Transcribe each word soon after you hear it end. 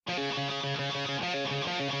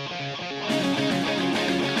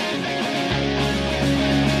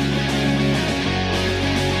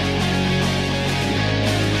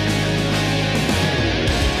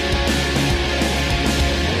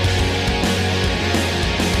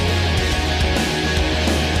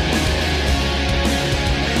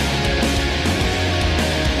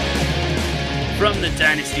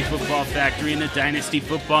Dynasty Football Factory and the Dynasty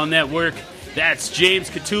Football Network. That's James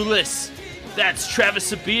Catoulis. That's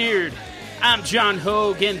Travis Beard. I'm John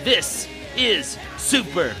Hogue, and this is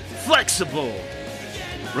Super Flexible.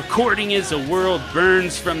 Recording as the world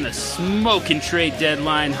burns from the smoking trade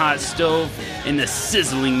deadline hot stove and the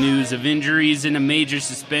sizzling news of injuries and a major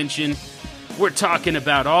suspension. We're talking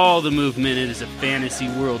about all the movement as the fantasy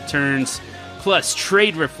world turns, plus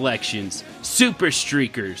trade reflections, super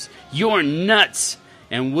streakers, your nuts,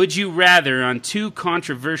 and would you rather on two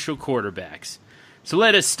controversial quarterbacks. So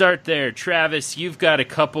let us start there. Travis, you've got a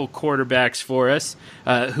couple quarterbacks for us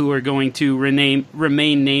who are going to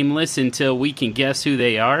remain nameless until we can guess who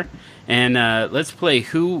they are. And let's play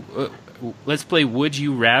Would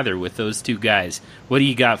You Rather with those two guys. What do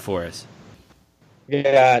you got for us? We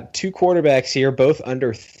got two quarterbacks here, both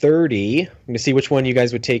under 30. I'm going to see which one you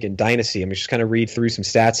guys would take in Dynasty. I'm just kind of read through some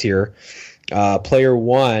stats here. Player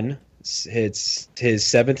 1, it's his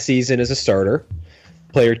 7th season as a starter.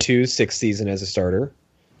 Player 2, 6th season as a starter.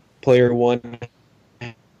 Player 1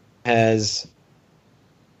 has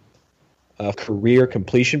a career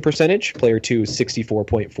completion percentage. Player 2 is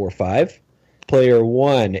 64.45. Player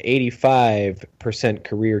 1, 85%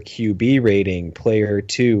 career QB rating. Player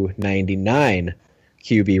 2, 99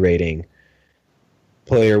 QB rating.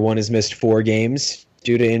 Player 1 has missed 4 games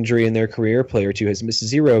due to injury in their career. Player 2 has missed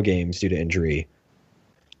 0 games due to injury.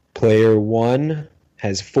 Player 1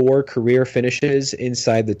 has 4 career finishes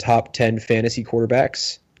inside the top 10 fantasy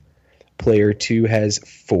quarterbacks. Player 2 has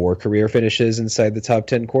 4 career finishes inside the top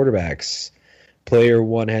 10 quarterbacks. Player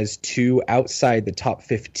 1 has 2 outside the top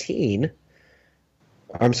 15.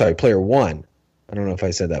 I'm sorry, Player 1. I don't know if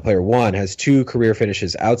I said that. Player 1 has 2 career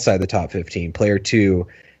finishes outside the top 15. Player 2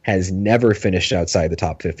 has never finished outside the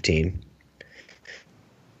top 15.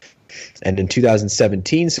 And in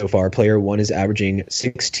 2017 so far, Player 1 is averaging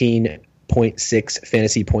 16.6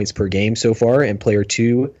 fantasy points per game so far, and Player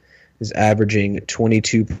 2 is averaging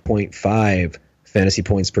 22.5 fantasy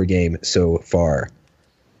points per game so far.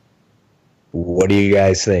 What do you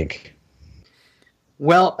guys think?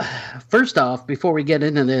 Well, first off, before we get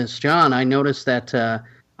into this, John, I noticed that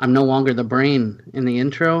I'm no longer the brain in the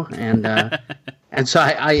intro, and and so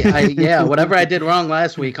I whatever I did wrong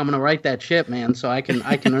last week, I'm gonna write that ship, man, so I can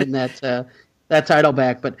earn that title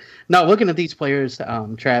back. But no, looking at these players,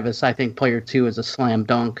 Travis, I think Player 2 is a slam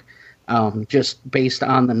dunk, just based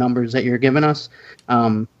on the numbers that you're giving us.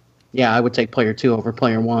 I would take Player 2 over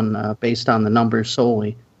Player 1 based on the numbers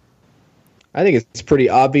solely. I think it's pretty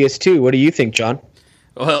obvious too. What do you think, John?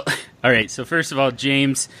 Well, all right. So first of all,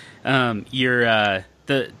 James, the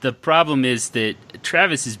problem is that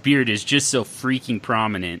Travis's beard is just so freaking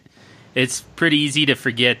prominent. It's pretty easy to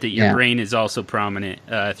forget that your brain is also prominent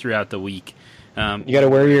throughout the week. You got to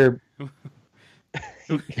wear your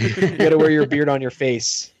beard on your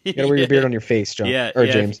face. You got to wear your beard on your face, John.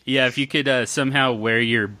 James. If you could somehow wear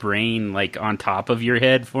your brain like on top of your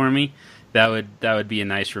head for me, that would be a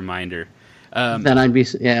nice reminder. Then I'd be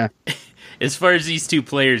As far as these two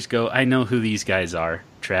players go, I know who these guys are.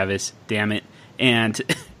 Travis, damn it. And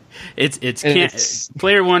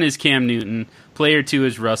Player 1 is Cam Newton. Player 2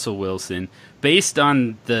 is Russell Wilson. Based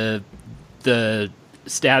on the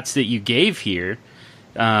stats that you gave here,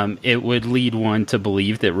 it would lead one to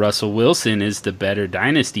believe that Russell Wilson is the better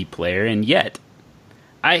dynasty player, and yet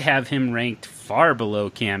I have him ranked far below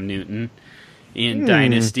Cam Newton in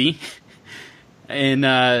Dynasty, and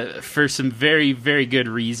for some very, very good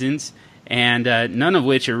reasons. And none of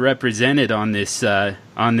which are represented on this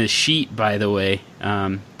sheet, by the way,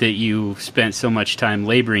 that you spent so much time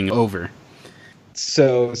laboring over.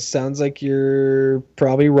 So sounds like you're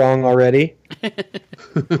probably wrong already. I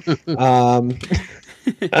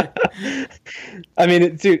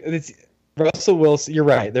mean, it's Russell Wilson. You're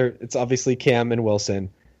right. It's obviously Cam and Wilson,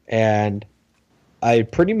 and I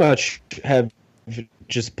pretty much have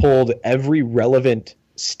just pulled every relevant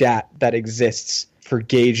stat that exists for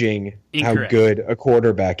gauging how good a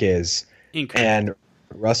quarterback is. And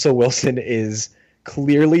Russell Wilson is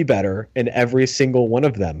clearly better in every single one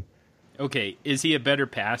of them. Okay, is he a better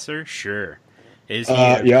passer? Sure. Is he?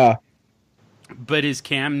 Yeah. But is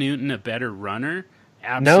Cam Newton a better runner?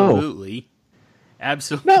 Absolutely. No.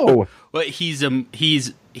 Absolutely. No. Well,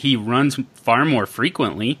 he runs far more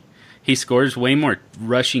frequently. He scores way more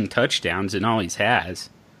rushing touchdowns than all he has.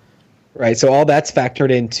 Right, so all that's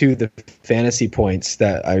factored into the fantasy points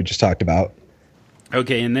that I just talked about.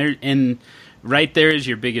 Okay, and right there is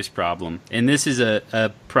your biggest problem. And this is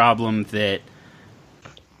a problem that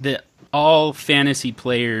all fantasy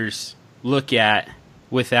players look at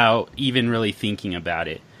without even really thinking about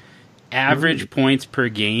it. Average points per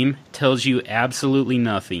game tells you absolutely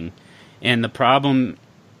nothing. And the problem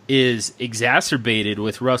is exacerbated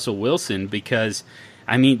with Russell Wilson because,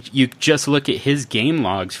 I mean, you just look at his game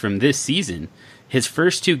logs from this season. His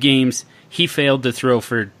first 2 games, he failed to throw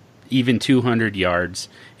for even 200 yards.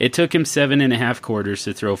 It took him 7.5 quarters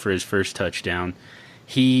to throw for his first touchdown.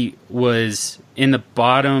 He was in the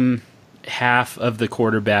bottom half of the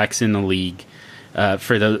quarterbacks in the league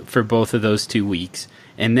for both of those 2 weeks.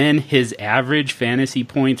 And then his average fantasy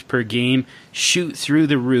points per game shoot through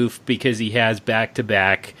the roof because he has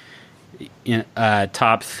back-to-back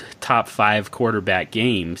top 5 quarterback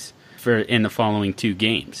games in the following 2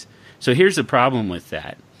 games. So here's the problem with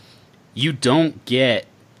that. You don't get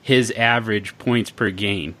his average points per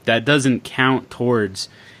game. That doesn't count towards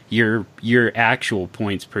your actual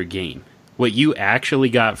points per game. What you actually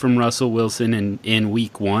got from Russell Wilson in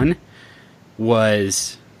week 1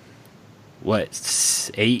 was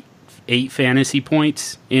eight fantasy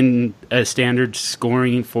points in a standard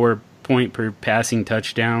scoring 4-point per passing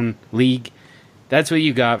touchdown league. That's what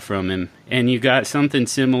you got from him. And you got something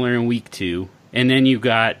similar in week 2. And then you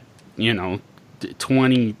got,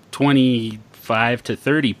 25 to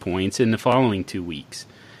 30 points in the following 2 weeks.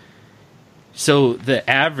 So the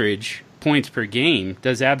average points per game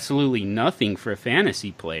does absolutely nothing for a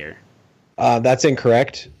fantasy player. That's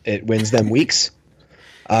incorrect. It wins them weeks.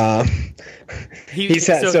 He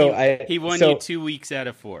won you 2 weeks out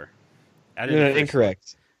of 4. No,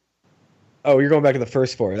 incorrect. Oh, you're going back to the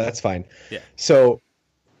first 4. That's fine. Yeah. So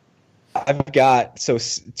I've got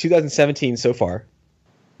 2017 so far.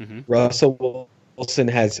 Mm-hmm. Russell Wilson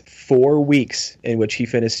has 4 weeks in which he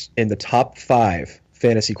finished in the top 5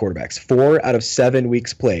 fantasy quarterbacks. 4 out of 7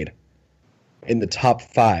 weeks played in the top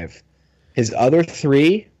 5. His other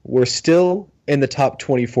 3 were still in the top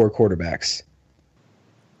 24 quarterbacks.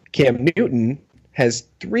 Cam Newton has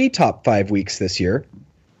 3 top 5 weeks this year,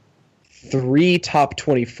 3 top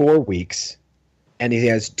 24 weeks, and he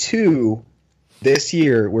has 2 this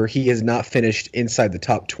year where he has not finished inside the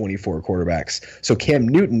top 24 quarterbacks. So Cam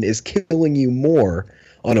Newton is killing you more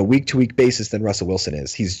on a week-to-week basis than Russell Wilson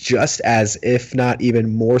is. He's just as, if not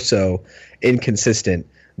even more so, inconsistent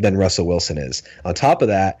than Russell Wilson is. On top of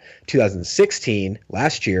that, 2016,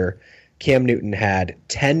 last year, Cam Newton had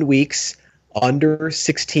 10 weeks under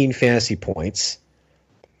 16 fantasy points,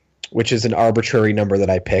 which is an arbitrary number that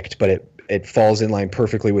I picked, but it falls in line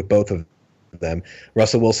perfectly with both of them.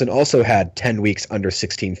 Russell Wilson also had 10 weeks under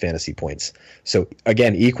 16 fantasy points. So,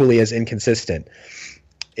 again, equally as inconsistent.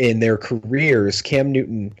 In their careers, Cam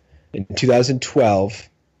Newton in 2012,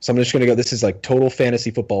 so I'm just going to go, this is like total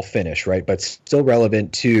fantasy football finish, right? But still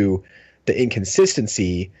relevant to the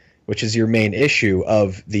inconsistency, which is your main issue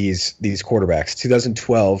of these quarterbacks.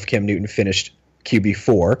 2012, Cam Newton finished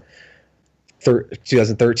QB4.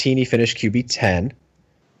 2013, he finished QB10.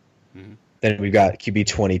 Mm-hmm. Then we've got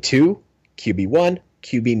QB22, QB1,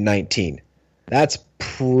 QB19. That's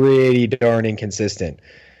pretty darn inconsistent.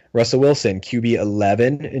 Russell Wilson,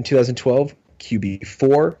 QB11 in 2012, QB4,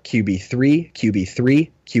 QB3,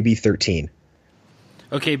 QB3, QB13.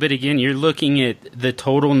 Okay, but again, you're looking at the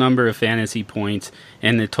total number of fantasy points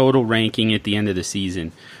and the total ranking at the end of the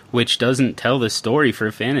season, which doesn't tell the story for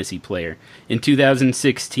a fantasy player. In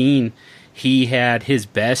 2016, he had his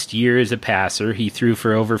best year as a passer. He threw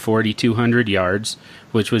for over 4,200 yards,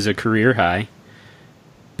 which was a career high.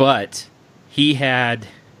 But he had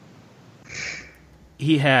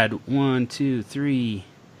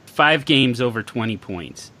 5 games over 20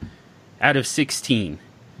 points out of 16.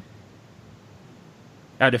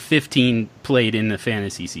 Out of 15 played in the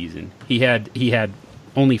fantasy season. He had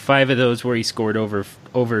only 5 of those where he scored over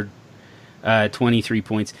 23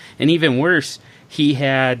 points. And even worse, he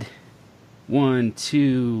had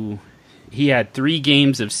 3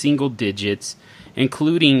 games of single digits,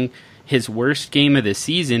 including his worst game of the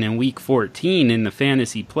season in week 14 in the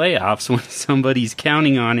fantasy playoffs when somebody's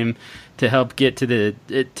counting on him to help get to the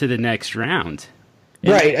next round.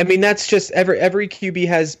 Right. I mean, that's just every QB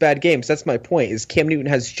has bad games. That's my point, is Cam Newton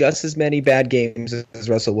has just as many bad games as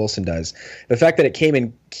Russell Wilson does. The fact that it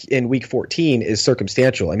came in week 14 is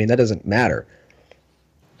circumstantial. I mean, that doesn't matter.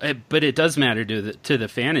 But it does matter to the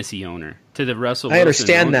fantasy owner, to the Russell Wilson I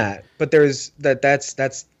understand owner. that, but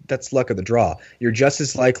that's luck of the draw. You're just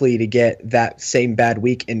as likely to get that same bad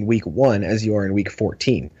week in week 1 as you are in week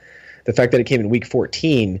 14. The fact that it came in week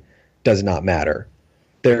 14 does not matter.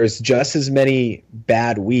 There's just as many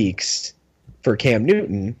bad weeks for Cam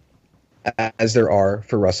Newton as there are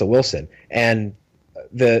for Russell Wilson. And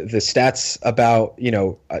the stats about,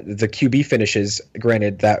 the QB finishes,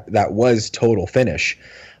 granted that was total finish,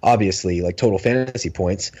 obviously, like total fantasy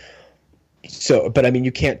points. So, but I mean,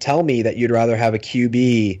 you can't tell me that you'd rather have a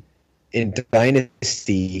QB in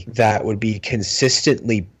Dynasty that would be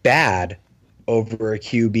consistently bad over a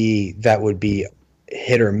QB that would be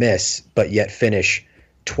hit or miss, but yet finish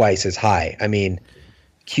twice as high. I mean,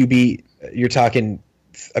 you're talking,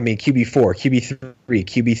 QB4, QB3,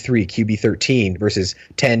 QB3, QB13 versus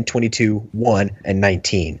 10, 22, 1, and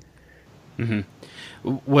 19. Mm-hmm.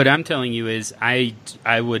 What I'm telling you is I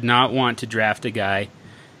would not want to draft a guy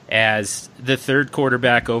as the third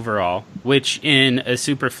quarterback overall, which in a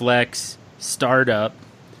super flex startup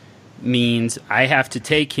means I have to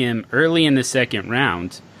take him early in the second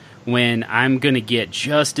round when I'm going to get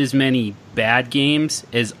just as many bad games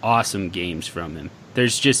as awesome games from him.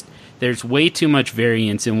 There's way too much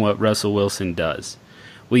variance in what Russell Wilson does.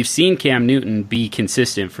 We've seen Cam Newton be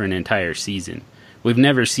consistent for an entire season. We've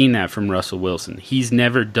never seen that from Russell Wilson. He's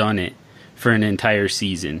never done it for an entire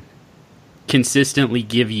season. Consistently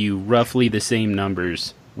give you roughly the same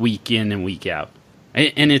numbers week in and week out.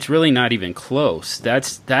 And it's really not even close.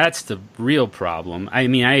 That's the real problem. I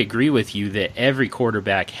mean, I agree with you that every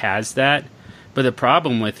quarterback has that, but the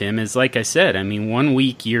problem with him is, like I said, I mean, 1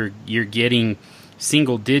 week you're getting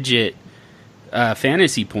single-digit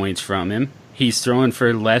fantasy points from him. He's throwing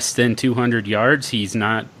for less than 200 yards. He's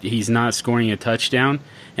not scoring a touchdown.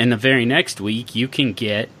 And the very next week you can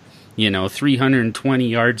get 320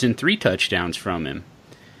 yards and 3 touchdowns from him.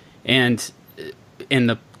 And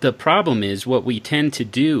the problem is what we tend to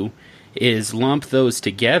do is lump those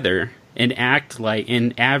together and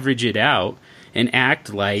average it out and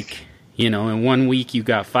act like, in 1 week you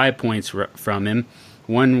got 5 points from him,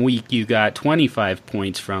 1 week you got 25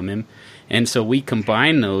 points from him. And so we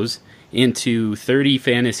combine those into 30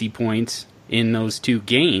 fantasy points in those 2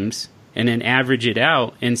 games and then average it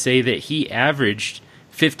out and say that he averaged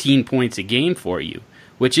 15 points a game for you,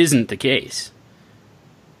 which isn't the case.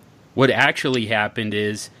 What actually happened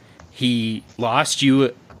is he lost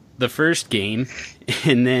you the first game,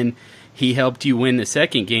 and then he helped you win the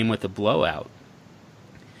second game with a blowout.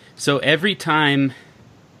 So every time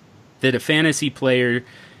that a fantasy player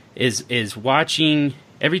is watching,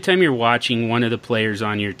 every time you're watching one of the players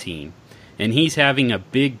on your team, and he's having a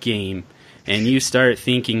big game, and you start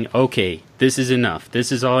thinking, okay, this is enough.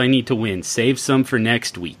 This is all I need to win. Save some for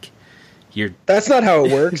next week. That's not how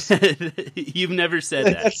it works. You've never said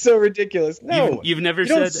that. That's so ridiculous. No, you've never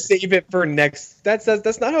said that. Save it for next. That's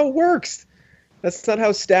not how it works. That's not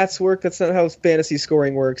how stats work. That's not how fantasy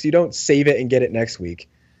scoring works. You don't save it and get it next week.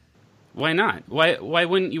 Why not? Why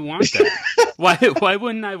wouldn't you want that? Why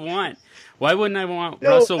wouldn't I want? Why wouldn't I want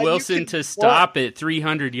Russell Wilson to stop at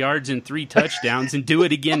 300 yards and 3 touchdowns and do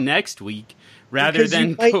it again next week rather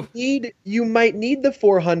than you might need the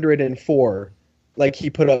 404 like he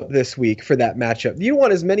put up this week for that matchup. You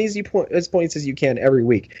want as many as points as you can every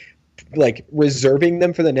week. Like reserving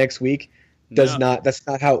them for the next week that's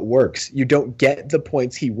not how it works. You don't get the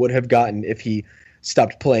points he would have gotten if he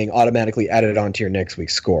stopped playing automatically added onto your next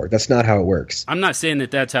week's score. That's not how it works. I'm not saying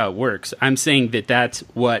that that's how it works. I'm saying that that's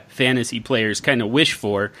what fantasy players kind of wish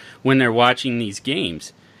for when they're watching these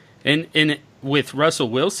games. And with Russell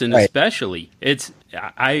Wilson especially, it's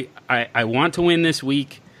I want to win this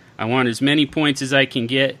week. I want as many points as I can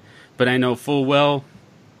get, but I know full well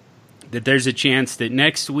that there's a chance that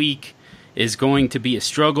next week is going to be a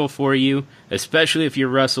struggle for you, especially if you're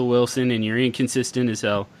Russell Wilson and you're inconsistent as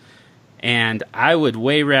hell. And I would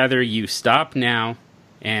way rather you stop now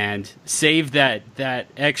and save that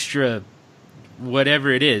extra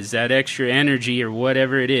whatever it is, that extra energy or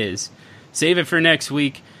whatever it is. Save it for next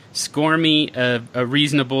week. Score me a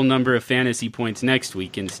reasonable number of fantasy points next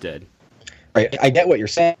week instead. Right, I get what you're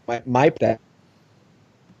saying. That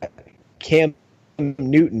Cam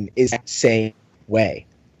Newton is the same way.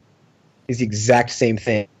 He's the exact same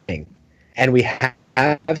thing. And we have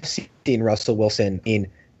seen Russell Wilson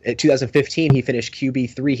in 2015. He finished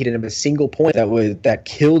QB3. He didn't have a single point that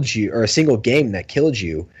killed you, or a single game that killed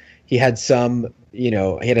you. He had some, he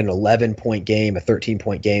had an 11-point game, a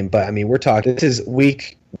 13-point game. But, I mean, we're talking, this is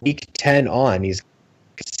week 10 on. He's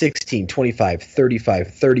 16, 25,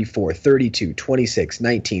 35, 34, 32, 26,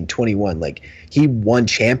 19, 21. Like, he won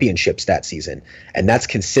championships that season. And that's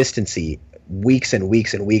consistency weeks and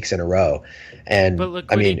weeks and weeks in a row. And but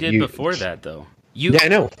look what he did before that, though. I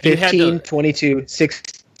know. 15, 22,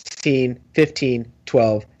 16, 15,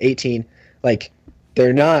 12, 18. Like,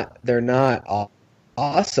 they're not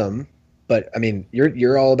awesome, but I mean,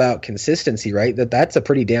 you're all about consistency, right? That's a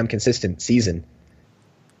pretty damn consistent season.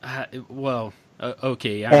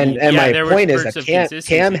 Okay. My point is that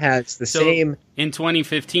Cam has same. In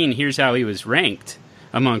 2015, here's how he was ranked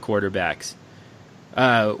among quarterbacks.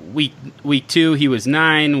 Week 2 he was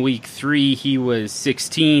 9. Week 3 he was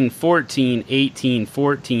 16, 14, 18,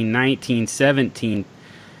 14, 19, 17.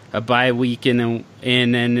 A bye week, and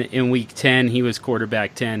then in week 10 he was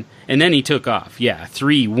quarterback 10, and then he took off. Yeah,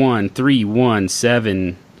 3-1, 3-1,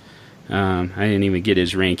 7. I didn't even get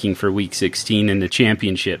his ranking for week 16 in the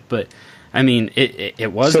championship, but I mean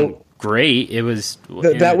it wasn't great. It was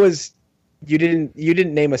that was you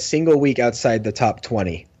didn't name a single week outside the top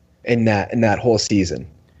 20 in that whole season.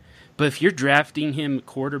 But if you're drafting him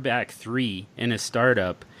quarterback 3 in a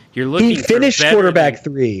startup, you're looking. He finished quarterback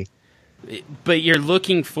 3. But you're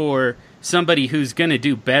looking for somebody who's going to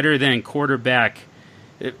do better than quarterback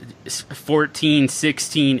 14,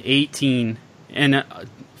 16, 18, and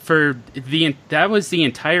that was the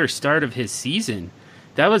entire start of his season.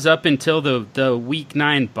 That was up until the week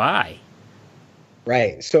 9 bye.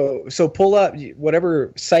 Right. So pull up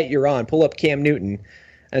whatever site you're on. Pull up Cam Newton,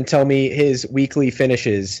 and tell me his weekly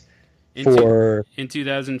finishes in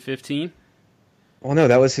 2015. Well, no,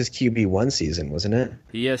 that was his QB1 season, wasn't it?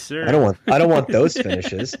 Yes, sir. I don't want those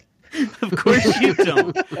finishes. Of course you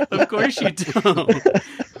don't. Of course you don't.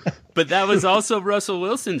 But that was also Russell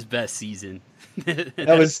Wilson's best season.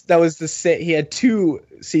 that was the same. He had 2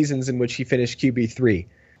 seasons in which he finished QB3.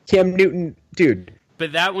 Cam Newton, dude.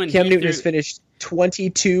 But that one, Cam Newton has finished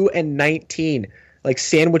 22 and 19, like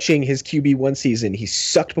sandwiching his QB1 season. He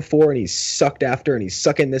sucked before, and he sucked after, and he's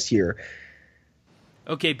sucking this year.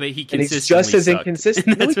 Okay, but he consistently and he's just as sucked.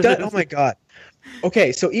 inconsistent. No, he does. Oh my god.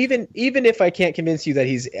 Okay, so even if I can't convince you that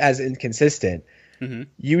he's as inconsistent,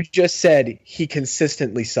 you just said he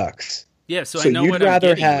consistently sucks. Yeah, so I know you'd what rather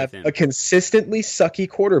I'm getting have with him. A consistently sucky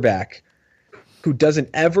quarterback who doesn't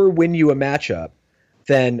ever win you a matchup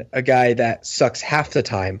than a guy that sucks half the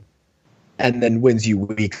time and then wins you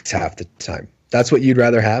weeks half the time. That's what you'd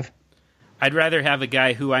rather have? I'd rather have a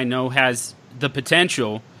guy who I know has the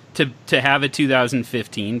potential to have a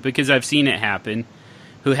 2015, because I've seen it happen,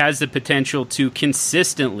 who has the potential to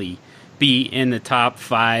consistently be in the top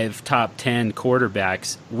 5, top 10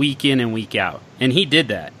 quarterbacks week in and week out. And he did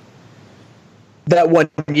that. That 1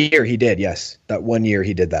 year he did, yes. That 1 year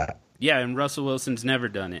he did that. Yeah, and Russell Wilson's never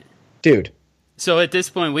done it. Dude. So at this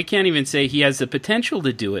point, we can't even say he has the potential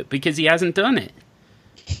to do it because he hasn't done it.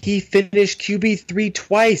 He finished QB3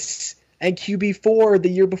 twice and QB4 the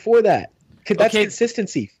year before that. That's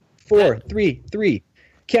consistency. 4, 3, 3.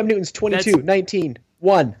 Cam Newton's 22, 19,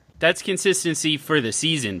 1. That's consistency for the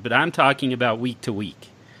season, but I'm talking about week to week.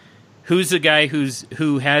 Who's the guy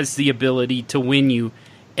who has the ability to win you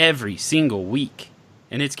every single week?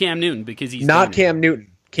 And it's Cam Newton, because he's not Cam Newton.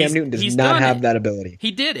 Cam Newton does not have that ability.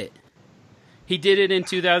 He did it. He did it in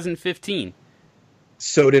 2015.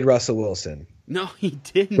 So did Russell Wilson. No, he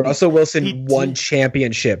didn't. Russell Wilson won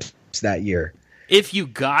championships that year. If you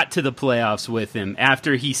got to the playoffs with him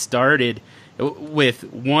after he started with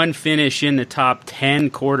one finish in the top 10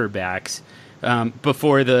 quarterbacks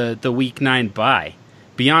before the week 9 bye.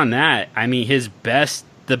 Beyond that, I mean,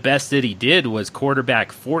 the best that he did was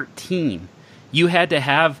quarterback 14. You had to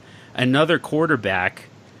have another quarterback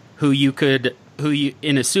who you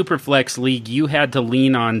in a superflex league, you had to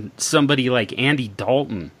lean on somebody like Andy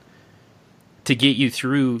Dalton to get you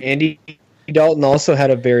through. Andy Dalton also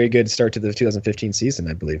had a very good start to the 2015 season,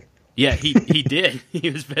 I believe. Yeah, he did. He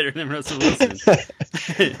was better than Russell Wilson.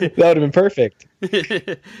 That would have been perfect.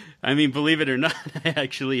 I mean, believe it or not, I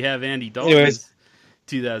actually have Andy Dalton's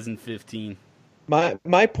 2015.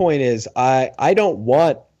 My point is, I don't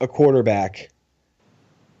want a quarterback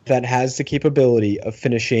that has the capability of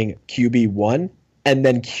finishing QB1 and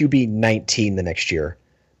then QB19 the next year.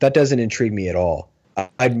 That doesn't intrigue me at all.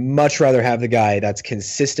 I'd much rather have the guy that's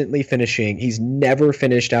consistently finishing. He's never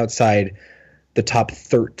finished outside the top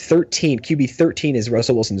 13. QB 13 is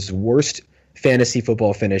Russell Wilson's worst fantasy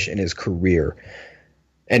football finish in his career.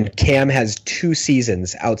 And Cam has 2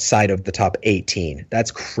 seasons outside of the top 18. That's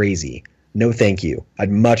crazy. No, thank you.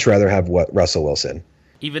 I'd much rather have Russell Wilson.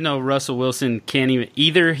 Even though Russell Wilson can't even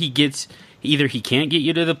either he can't get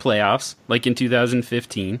you to the playoffs like in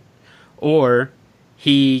 2015, or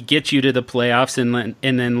he gets you to the playoffs and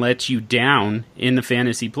then lets you down in the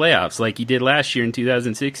fantasy playoffs like he did last year in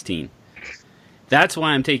 2016. That's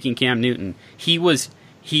why I'm taking Cam Newton.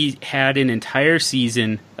 He had an entire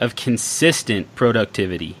season of consistent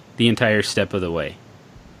productivity the entire step of the way.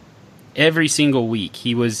 Every single week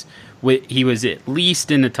he was at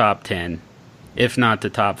least in the top 10, if not the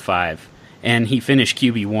top 5, and he finished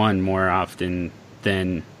QB1 more often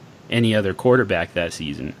than any other quarterback that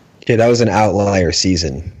season. Okay, that was an outlier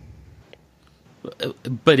season.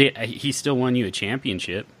 But he still won you a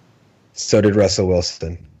championship. So did Russell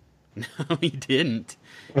Wilson. No, he didn't.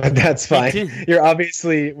 But that's fine. did. You're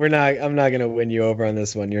obviously I'm not gonna win you over on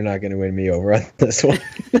this one. You're not gonna win me over on this one.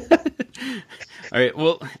 All right.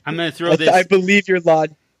 Well, I'm gonna throw this. I believe your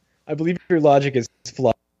logic is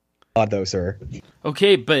flawed, though, sir.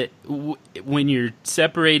 Okay, but when you're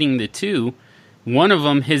separating the two, one of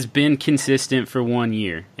them has been consistent for 1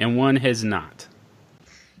 year, and one has not.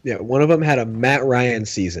 Yeah, one of them had a Matt Ryan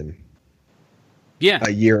season. Yeah,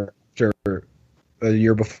 a year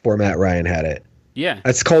before Matt Ryan had it. Yeah,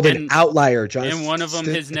 it's called an outlier, John. And one of them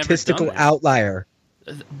has never done statistical outlier.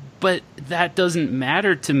 But that doesn't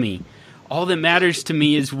matter to me. All that matters to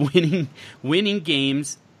me is winning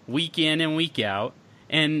games week in and week out,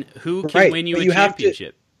 and who can win you a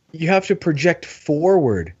championship. You have to project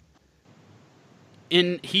forward.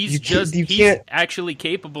 And he's actually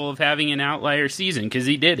capable of having an outlier season because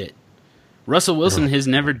he did it. Russell Wilson has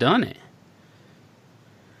never done it.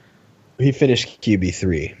 He finished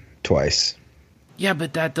QB3 twice. Yeah,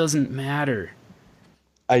 but that doesn't matter.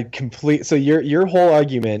 So your whole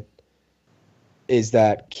argument is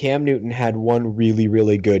that Cam Newton had one really,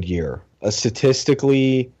 really good year, a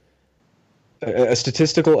statistical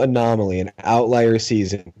anomaly, an outlier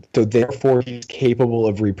season. So therefore, he's capable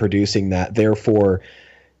of reproducing that. Therefore,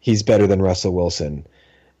 he's better than Russell Wilson.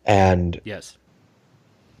 And yes,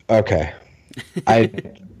 okay, I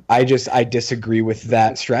disagree with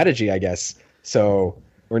that strategy, I guess. So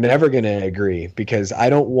we're never going to agree because I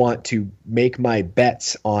don't want to make my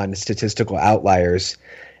bets on statistical outliers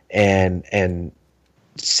and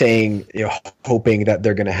saying, hoping that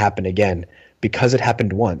they're going to happen again because it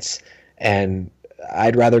happened once. And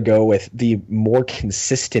I'd rather go with the more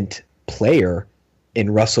consistent player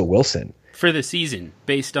in Russell Wilson. For the season,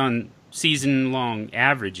 based on season-long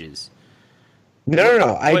averages.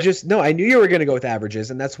 No. I knew you were going to go with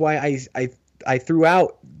averages, and that's why I threw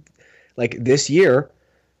out, like, this year,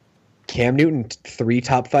 Cam Newton, 3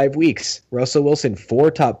 top 5 weeks. Russell Wilson,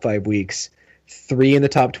 4 top 5 weeks. 3 in the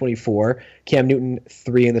top 24. Cam Newton,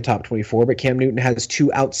 3 in the top 24, but Cam Newton has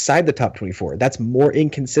 2 outside the top 24. That's more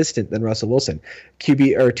inconsistent than Russell Wilson.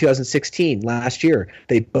 2016, last year,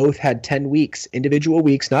 they both had 10 weeks, individual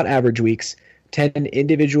weeks, not average weeks, 10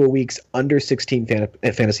 individual weeks under 16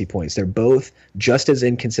 fantasy points. They're both just as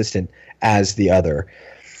inconsistent as the other.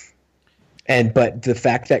 But the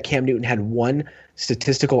fact that Cam Newton had one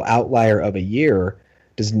statistical outlier of a year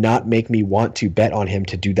does not make me want to bet on him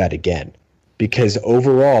to do that again. Because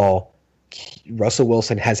overall, Russell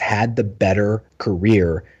Wilson has had the better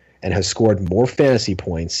career and has scored more fantasy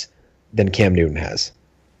points than Cam Newton has.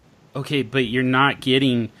 Okay, but you're not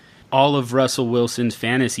getting all of Russell Wilson's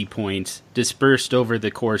fantasy points dispersed over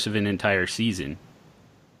the course of an entire season.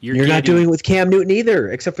 You're not doing it with Cam Newton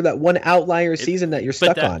either, except for that one outlier season that you're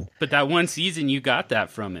stuck on. But that one season, you got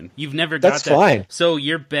that from him. You've never got that. That's fine. So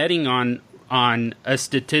you're betting on a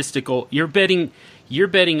statistical. You're betting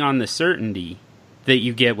on the certainty that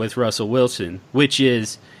you get with Russell Wilson, which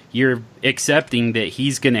is you're accepting that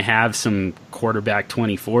he's going to have some quarterback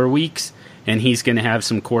 24 weeks and he's going to have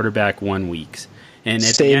some quarterback 1 weeks. And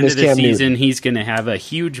at the end of the season, he's going to have a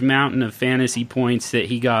huge mountain of fantasy points that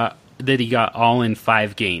he got all in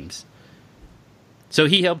 5 games. So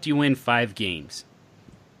he helped you win 5 games.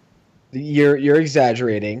 You're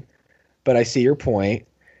exaggerating, but I see your point.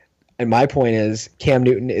 And my point is Cam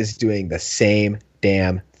Newton is doing the same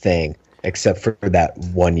damn thing, except for that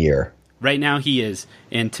 1 year. Right now he is.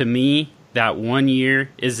 And to me, that 1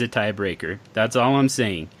 year is a tiebreaker. That's all I'm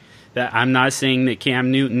saying. That I'm not saying that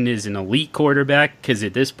Cam Newton is an elite quarterback, because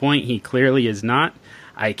at this point he clearly is not.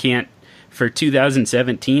 For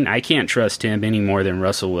 2017, I can't trust him any more than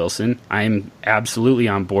Russell Wilson. I'm absolutely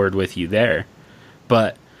on board with you there.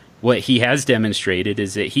 But what he has demonstrated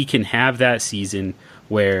is that he can have that season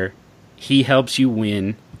where he helps you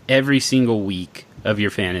win every single week of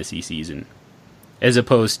your fantasy season, as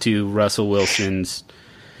opposed to Russell Wilson's.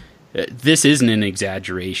 This isn't an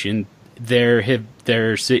exaggeration. There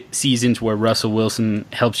are seasons where Russell Wilson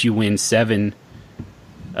helps you win 7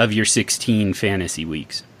 of your 16 fantasy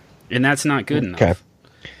weeks, and that's not good enough.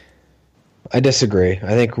 I disagree. I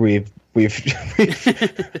think we've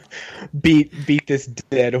beat this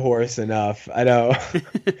dead horse enough. I know.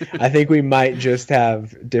 I think we might just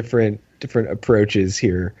have different approaches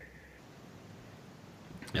here.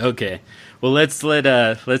 Okay. Well, let's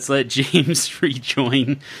let James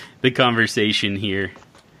rejoin the conversation here.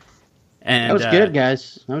 And that was good,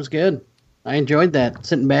 guys. That was good. I enjoyed that,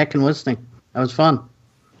 sitting back and listening. That was fun.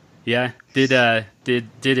 Yeah. Did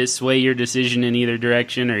it sway your decision in either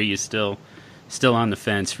direction, or are you still on the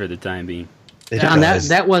fence for the time being? John,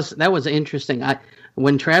 that was interesting.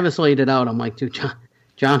 When Travis laid it out, I'm like, dude,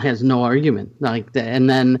 John has no argument like that. And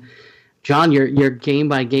then John, your game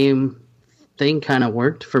by game thing kind of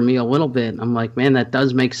worked for me a little bit. I'm like, man, that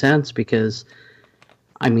does make sense because,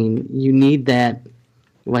 I mean, you need that,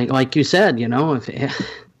 like you said,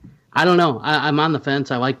 if I don't know, I'm on the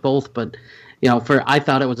fence. I like both, but I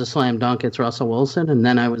thought it was a slam dunk. It's Russell Wilson, and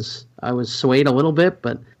then I was swayed a little bit,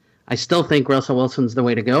 but I still think Russell Wilson's the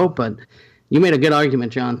way to go. But you made a good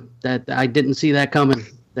argument, John, that I didn't see that coming.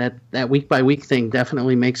 That week by week thing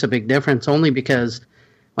definitely makes a big difference. Only because,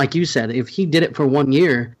 like you said, if he did it for 1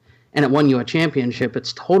 year and it won you a championship,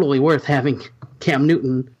 it's totally worth having Cam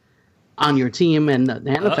Newton on your team and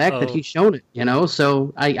the fact that he's shown it.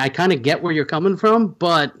 So I kind of get where you're coming from,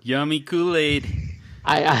 but yummy Kool-Aid.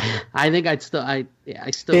 I think I'd still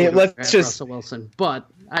Russell Wilson, but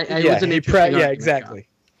it was an interesting argument, exactly.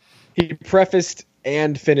 John. He prefaced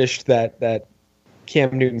and finished that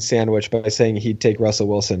Cam Newton sandwich by saying he'd take Russell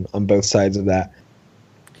Wilson on both sides of that.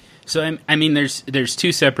 So I mean, there's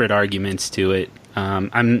two separate arguments to it.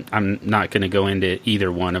 I'm not going to go into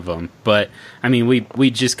either one of them, but I mean,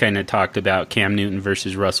 we just kind of talked about Cam Newton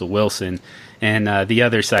versus Russell Wilson, and the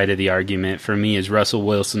other side of the argument for me is Russell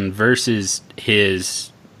Wilson versus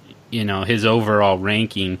his overall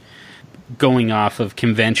ranking, going off of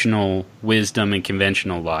conventional wisdom and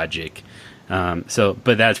conventional logic. But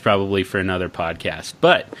that's probably for another podcast.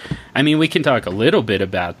 But I mean, we can talk a little bit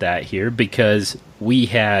about that here because we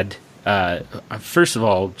had, first of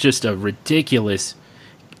all, just a ridiculous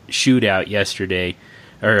shootout yesterday,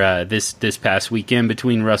 or this past weekend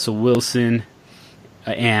between Russell Wilson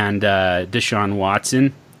and Deshaun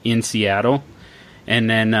Watson in Seattle, and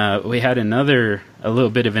then we had a little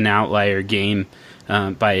bit of an outlier game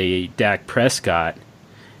by Dak Prescott,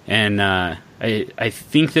 and I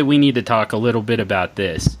think that we need to talk a little bit about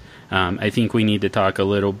this. I think we need to talk a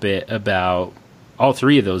little bit about all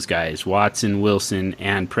three of those guys, Watson, Wilson,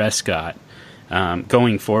 and Prescott,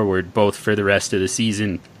 going forward, both for the rest of the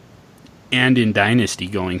season and in Dynasty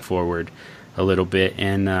going forward a little bit,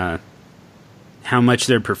 and how much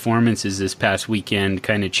their performances this past weekend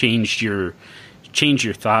kind of changed your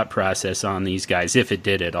thought process on these guys, if it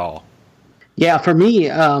did at all. Yeah, for me,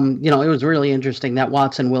 it was really interesting. That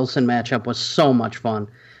Watson-Wilson matchup was so much fun.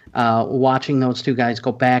 Watching those two guys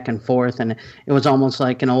go back and forth, and it was almost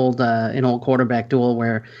like an old quarterback duel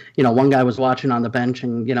where one guy was watching on the bench,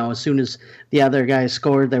 and as soon as the other guy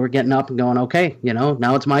scored, they were getting up and going, okay,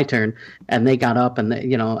 now it's my turn, and they got up, and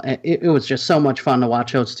it was just so much fun to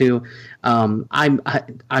watch those two.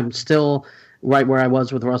 I'm still right where I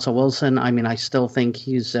was with Russell Wilson. I mean, I still think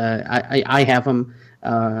he's I have him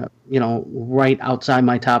right outside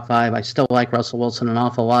my top five. I still like Russell Wilson an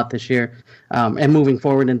awful lot this year, and moving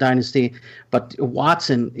forward in Dynasty. But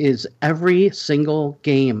Watson is every single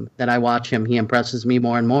game that I watch him, he impresses me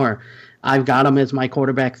more and more. I've got him as my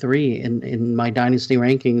quarterback 3 in my Dynasty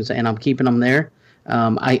rankings, and I'm keeping him there.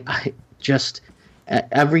 I just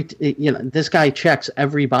this guy checks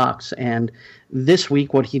every box, and this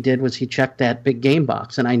week what he did was he checked that big game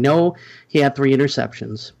box, and I know he had 3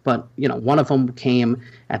 interceptions, but one of them came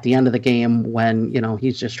at the end of the game when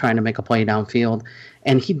he's just trying to make a play downfield,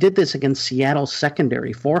 and he did this against Seattle's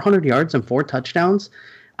secondary, 400 yards and 4 touchdowns.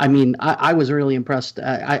 I mean, I was really impressed.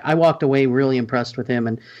 I walked away really impressed with him.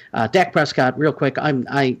 And Dak Prescott, real quick,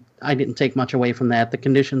 I didn't take much away from that. The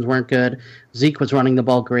conditions weren't good. Zeke was running the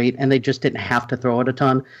ball great, and they just didn't have to throw it a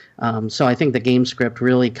ton. So I think the game script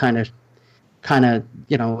really kind of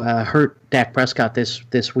hurt Dak Prescott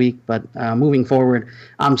this week. But moving forward,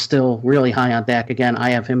 I'm still really high on Dak. Again, I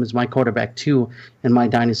have him as my quarterback 2 in my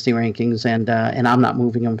Dynasty rankings, and I'm not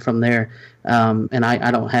moving him from there. And I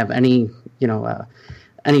don't have any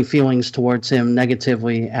feelings towards him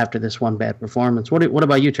negatively after this one bad performance. What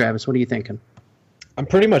about you, Travis? What are you thinking? I'm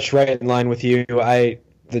pretty much right in line with you.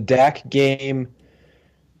 The Dak game,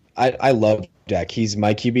 I love Dak. He's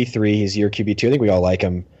my QB3. He's your QB2. I think we all like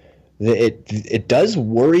him. It does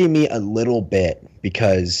worry me a little bit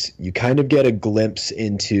because you kind of get a glimpse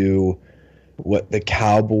into what the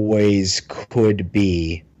Cowboys could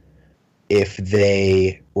be if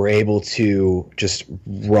they were able to just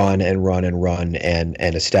run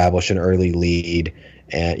and establish an early lead.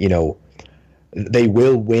 And, they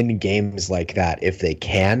will win games like that if they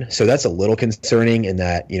can. So that's a little concerning in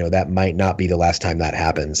that, that might not be the last time that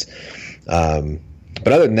happens. But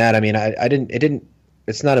other than that, I mean,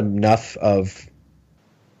 it's not enough of,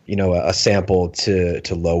 a sample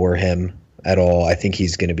to lower him at all. I think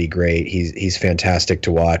he's going to be great. He's fantastic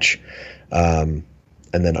to watch. And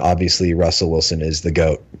then obviously Russell Wilson is the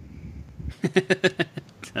GOAT.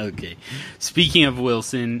 Okay. Speaking of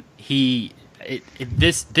Wilson,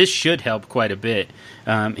 this should help quite a bit.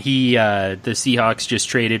 The Seahawks just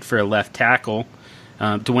traded for a left tackle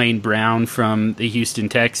Dwayne Brown from the Houston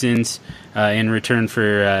Texans in return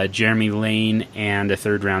for Jeremy Lane and a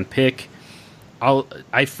third-round pick.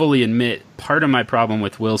 I fully admit part of my problem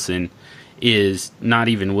with Wilson is not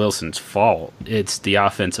even Wilson's fault. It's the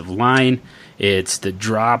offensive line. It's the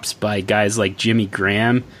drops by guys like Jimmy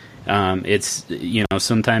Graham. It's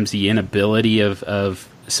sometimes the inability of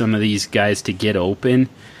some of these guys to get open.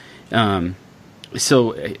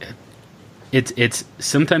 So it's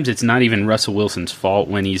sometimes it's not even Russell Wilson's fault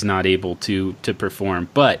when he's not able to perform.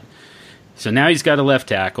 But so now he's got a left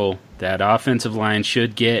tackle. That offensive line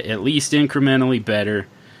should get at least incrementally better.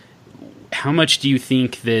 How much do you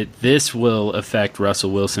think that this will affect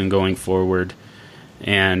Russell Wilson going forward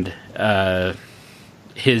and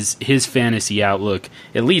his fantasy outlook,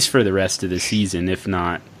 at least for the rest of the season, if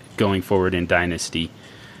not going forward in Dynasty?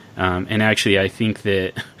 And actually, I think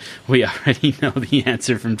that we already know the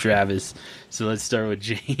answer from Travis. So let's start with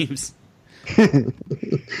James.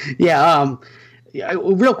 Yeah,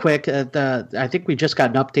 real quick, I think we just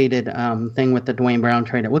got an updated thing with the Dwayne Brown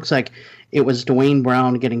trade. It looks like it was Dwayne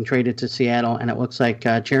Brown getting traded to Seattle, and it looks like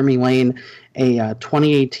Jeremy Lane, a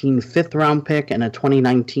 2018 fifth-round pick, and a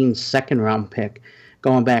 2019 second-round pick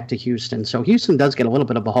going back to Houston. So Houston does get a little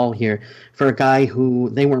bit of a haul here for a guy who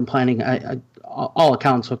they weren't planning. All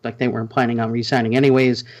accounts looked like they weren't planning on re-signing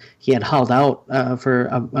anyways. He had hauled out for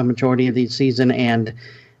a majority of the season, and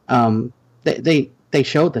they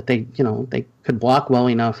showed that they could block well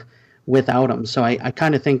enough without him. So I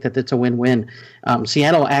kind of think that it's a win-win.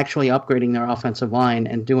 Seattle actually upgrading their offensive line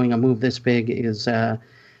and doing a move this big is,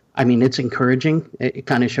 it's encouraging. It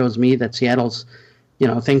kind of shows me that Seattle's,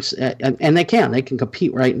 thinks, and they can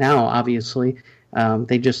compete right now, obviously.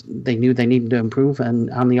 They knew they needed to improve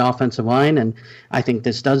on the offensive line, and I think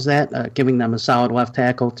this does that, giving them a solid left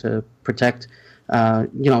tackle to protect.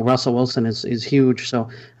 Russell Wilson is huge. So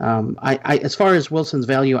I as far as Wilson's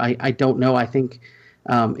value, I don't know. I think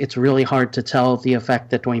it's really hard to tell the effect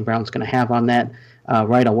that Dwayne Brown's going to have on that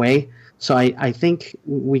right away. So I think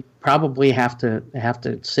we probably have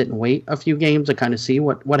to sit and wait a few games to kind of see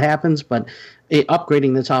what happens. But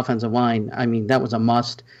upgrading this offensive line, that was a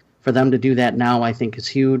must. For them to do that now, I think is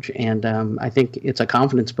huge, and I think it's a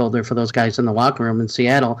confidence builder for those guys in the locker room in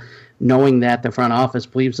Seattle, knowing that the front office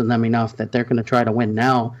believes in them enough that they're going to try to win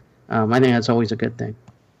now. I think that's always a good thing.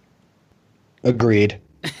 Agreed.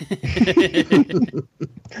 I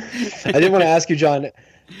did want to ask you, John,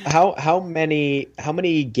 how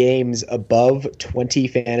many games above 20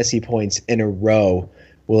 fantasy points in a row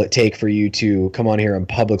will it take for you to come on here and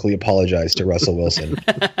publicly apologize to Russell Wilson?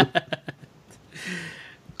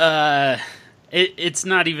 It's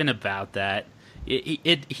not even about that.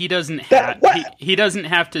 He doesn't have he doesn't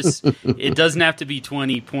have to. It doesn't have to be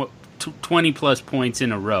 20 plus points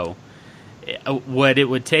in a row. What it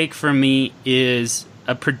would take for me is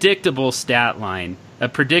a predictable stat line, a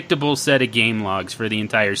predictable set of game logs for the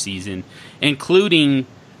entire season, including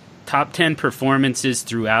top 10 performances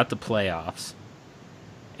throughout the playoffs.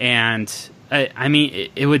 And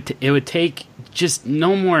it would take just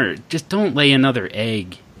no more. Just don't lay another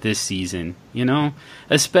egg this season,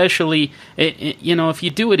 especially, if you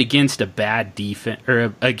do it against a bad defense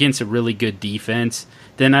or against a really good defense,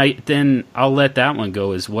 then I'll let that one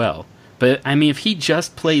go as well. But if he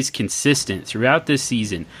just plays consistent throughout this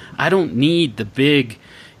season, I don't need the big,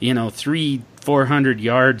 300-400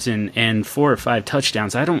 yards and 4 or 5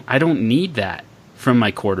 touchdowns. I don't need that from my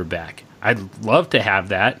quarterback. I'd love to have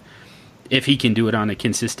that if he can do it on a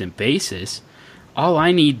consistent basis. All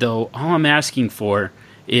I'm asking for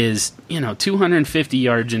is 250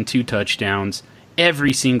 yards and 2 touchdowns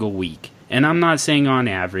every single week. And I'm not saying on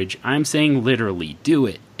average. I'm saying literally do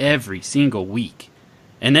it every single week.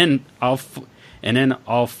 And then I'll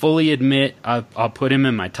fully admit I'll put him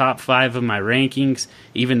in my top 5 of my rankings,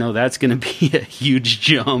 even though that's going to be a huge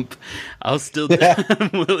jump. I'm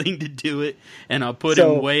willing to do it, and I'll put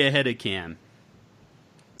him way ahead of Cam.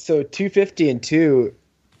 So 250 and 2.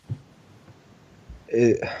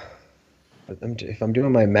 If I'm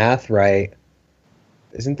doing my math right,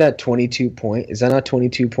 isn't that 22 points? Is that not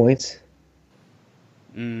 22 points?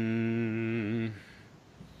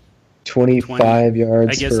 25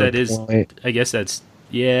 yards. I guess that is. Point. I guess that's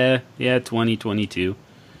 22.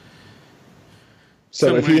 So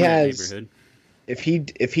somewhere if he has,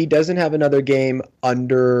 if he doesn't have another game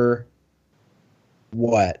under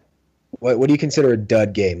what do you consider a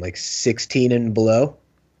dud game? Like 16 and below,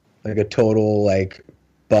 like a total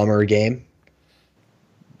bummer game.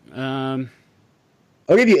 I'll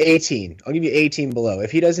give you 18. I'll give you 18 below.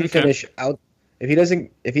 If he doesn't finish out, if he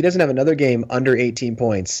doesn't have another game under 18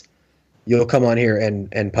 points, you'll come on here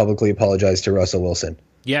and publicly apologize to Russell Wilson.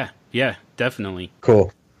 Yeah, definitely.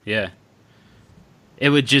 Cool. Yeah. It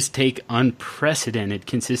would just take unprecedented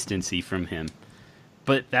consistency from him.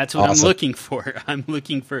 But that's what I'm looking for. I'm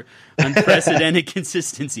looking for unprecedented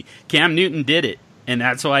consistency. Cam Newton did it, and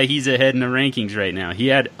that's why he's ahead in the rankings right now. He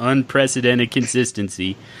had unprecedented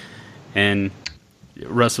consistency, and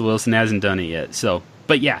Russell Wilson hasn't done it yet. So,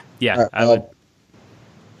 but yeah, I would.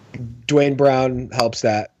 Dwayne Brown helps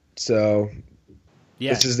that. So,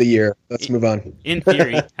 this is the year. Let's move on. In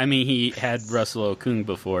theory, I mean, he had Russell Okung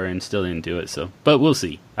before and still didn't do it. So, but we'll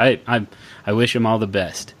see. I wish him all the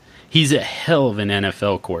best. He's a hell of an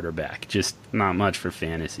NFL quarterback, just not much for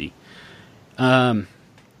fantasy. Yeah.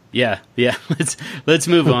 Let's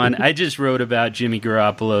move on. I just wrote about Jimmy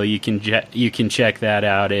Garoppolo. You can check that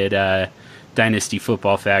out at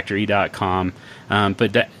dynastyfootballfactory.com.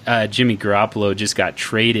 But Jimmy Garoppolo just got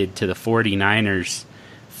traded to the 49ers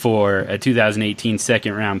for a 2018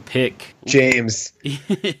 second-round pick. James,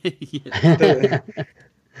 the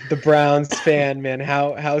Browns fan, man,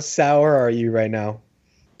 how sour are you right now?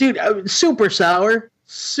 Dude, super sour.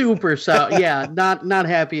 Yeah, not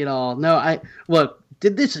happy at all. No,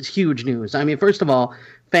 this is huge news. I mean, first of all,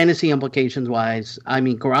 fantasy implications wise, I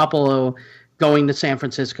mean, Garoppolo going to San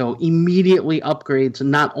Francisco immediately upgrades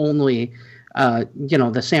not only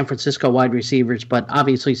the San Francisco wide receivers, but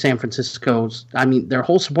obviously San Francisco's, I mean, their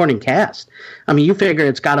whole supporting cast. I mean, you figure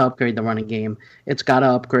it's got to upgrade the running game. It's got to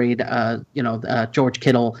upgrade, George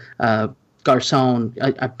Kittle, Garcon,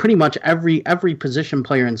 pretty much every position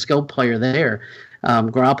player and skilled player there.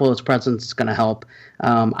 Garoppolo's presence is going to help.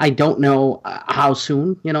 I don't know how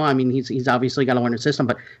soon. I mean, he's obviously got to learn the system,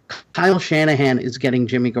 but Kyle Shanahan is getting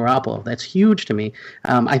Jimmy Garoppolo. That's huge to me.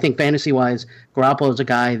 I think fantasy-wise, Garoppolo is a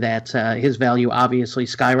guy that his value obviously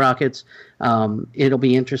skyrockets. It'll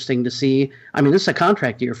be interesting to see. I mean, this is a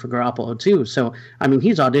contract year for Garoppolo too. So, I mean,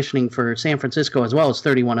 he's auditioning for San Francisco as well as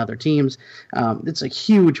 31 other teams. It's a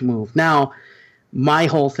huge move. Now, my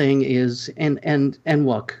whole thing is, and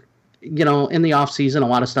look, in the off season, a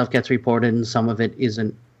lot of stuff gets reported and some of it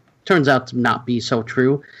turns out to not be so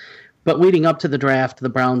true. But leading up to the draft, the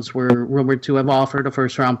Browns were rumored to have offered a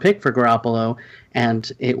first-round pick for Garoppolo,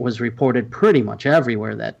 and it was reported pretty much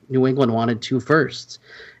everywhere that New England wanted 2 firsts.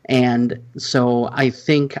 And so I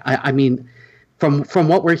think, I mean, from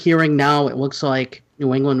what we're hearing now, it looks like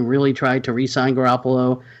New England really tried to re-sign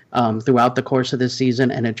Garoppolo throughout the course of this season,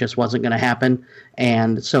 and it just wasn't going to happen.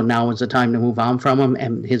 And so now is the time to move on from him,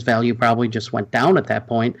 and his value probably just went down at that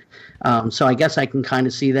point. So I guess I can kind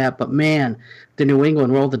of see that. But, man, the New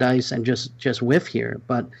England roll the dice and just whiff here.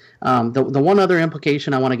 But the one other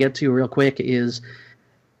implication I want to get to real quick is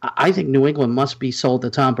I think New England must be sold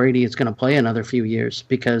that Tom Brady is going to play another few years,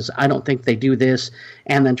 because I don't think they do this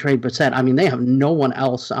and then trade Brissett. I mean, they have no one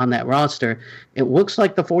else on that roster. It looks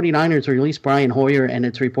like the 49ers released Brian Hoyer, and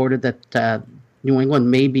it's reported that New England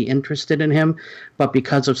may be interested in him, but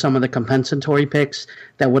because of some of the compensatory picks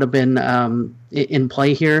that would have been in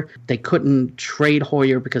play here, they couldn't trade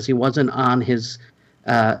Hoyer because he wasn't on his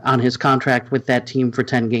contract with that team for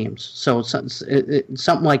 10 games. So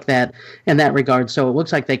something like that in that regard. So it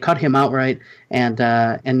looks like they cut him outright, and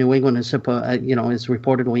New England is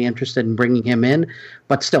reportedly interested in bringing him in,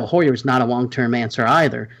 but still Hoyer's not a long-term answer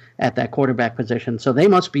either at that quarterback position. So they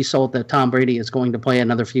must be sold that Tom Brady is going to play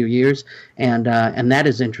another few years, and that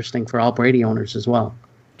is interesting for all Brady owners as well.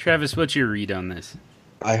 Travis, what's your read on this?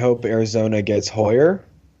 I hope Arizona gets Hoyer.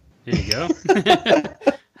 There you go.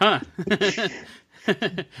 Huh. I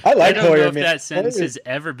like Hoyer. I don't know if that sentence has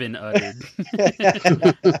ever been uttered.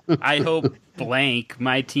 I hope blank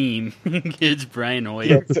my team gets Brian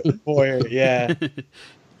Hoyer. Hoyer, yeah.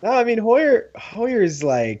 No, I mean Hoyer's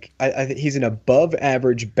like I think he's an above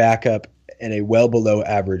average backup and a well below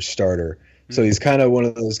average starter. So he's kind of one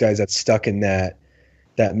of those guys that's stuck in that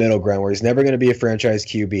middle ground where he's never going to be a franchise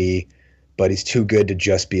QB, but he's too good to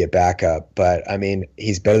just be a backup. But, I mean,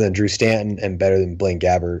 he's better than Drew Stanton and better than Blaine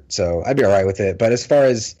Gabbert, so I'd be all right with it. But as far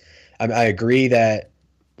as I agree that,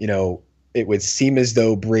 it would seem as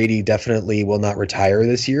though Brady definitely will not retire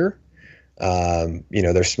this year.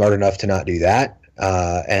 They're smart enough to not do that.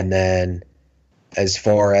 And then as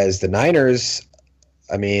far as the Niners,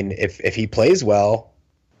 I mean, if he plays well,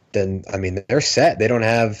 then, I mean, they're set. They don't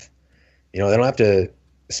have, they don't have to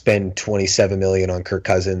spend $27 million on Kirk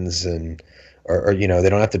Cousins or they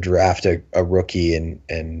don't have to draft a rookie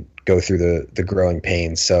and go through the growing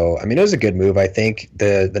pains. So, I mean, it was a good move. I think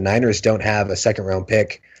the Niners don't have a second round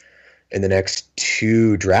pick in the next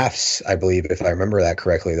 2 drafts, I believe, if I remember that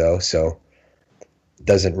correctly, though. So it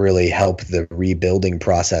doesn't really help the rebuilding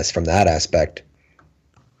process from that aspect.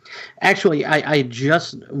 Actually, I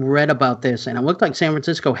just read about this, and it looked like San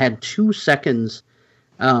Francisco had 2 seconds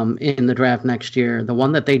in the draft next year. The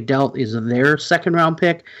one that they dealt is their second round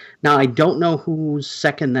pick. Now, I don't know who's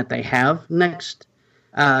second that they have next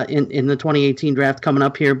in the 2018 draft coming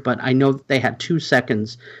up here, but I know that they had 2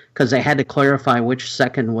 seconds because they had to clarify which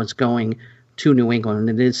second was going to New England.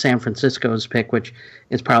 And it is San Francisco's pick, which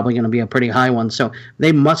is probably going to be a pretty high one. So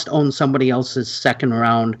they must own somebody else's second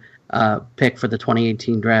round pick for the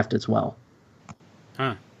 2018 draft as well.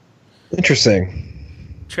 Huh. Interesting.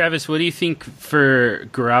 Travis, what do you think for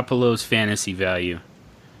Garoppolo's fantasy value?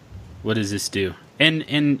 What does this do? And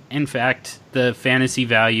in fact, the fantasy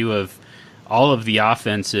value of all of the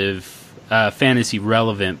offensive fantasy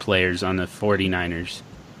relevant players on the 49ers.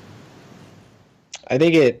 I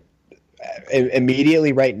think it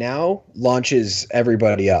immediately right now launches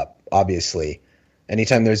everybody up, obviously.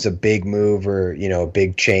 Anytime there's a big move or, a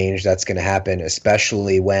big change that's going to happen,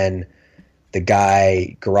 especially when the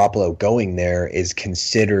guy Garoppolo going there is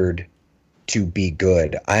considered to be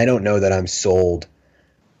good. I don't know that I'm sold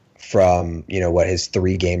from, his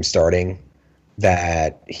 3 games starting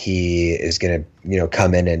that he is going to,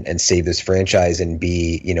 come in and save this franchise and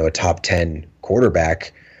be, a top 10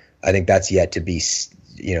 quarterback. I think that's yet to be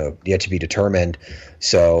determined.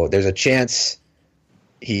 So there's a chance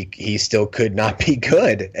he still could not be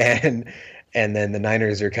good. And then the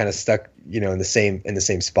Niners are kind of stuck, in the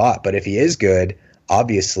same spot. But if he is good,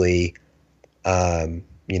 obviously,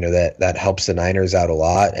 that helps the Niners out a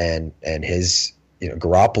lot. And his,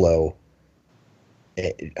 Garoppolo,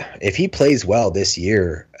 if he plays well this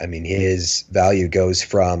year, I mean, his value goes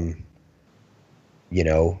from,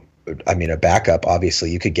 a backup.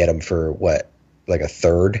 Obviously, you could get him for like a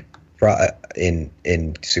third in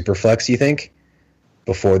Superflex. You think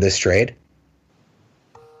before this trade?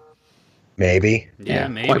 Maybe. Yeah,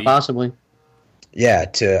 maybe. Quite possibly. Yeah,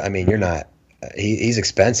 you're not. He's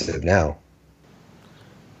expensive now.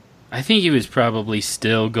 I think he was probably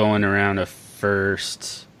still going around a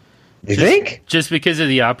first. You think? Just because of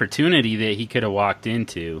the opportunity that he could have walked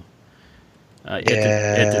into at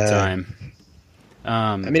the time.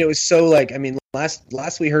 It was so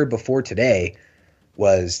last we heard before today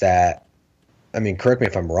was that, correct me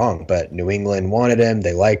if I'm wrong, but New England wanted him.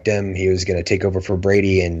 They liked him. He was going to take over for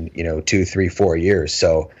Brady in, 2, 3, 4 years.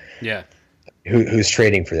 So yeah, who's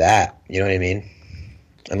trading for that? You know what I mean?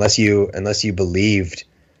 Unless you believed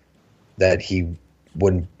that he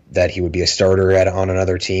would be a starter on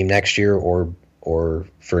another team next year or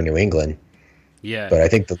for New England. Yeah. But I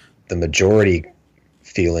think the majority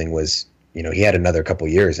feeling was, he had another couple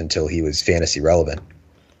years until he was fantasy relevant.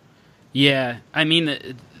 Yeah,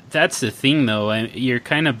 that's the thing, though. You're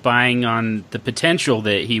kind of buying on the potential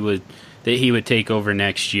that he would take over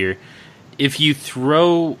next year. If you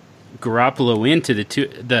throw Garoppolo into the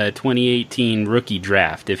 2018 rookie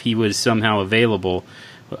draft, if he was somehow available,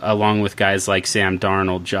 along with guys like Sam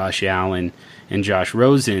Darnold, Josh Allen, and Josh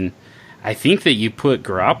Rosen, I think that you put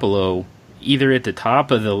Garoppolo either at the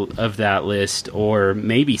top of that list or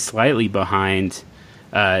maybe slightly behind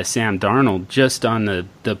Sam Darnold, just on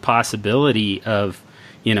the possibility of,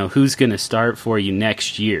 who's going to start for you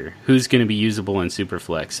next year, who's going to be usable in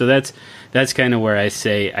Superflex. So that's kind of where I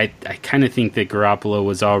say I kind of think that Garoppolo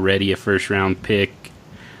was already a first-round pick,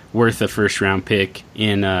 worth a first-round pick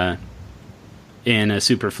in a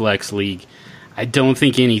Superflex league. I don't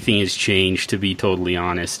think anything has changed, to be totally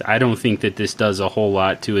honest. I don't think that this does a whole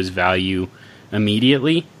lot to his value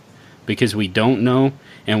immediately because we don't know,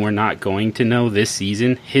 and we're not going to know this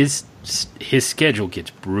season. His schedule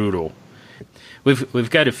gets brutal. We've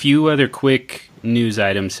got a few other quick news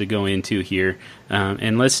items to go into here,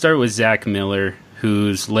 and let's start with Zach Miller,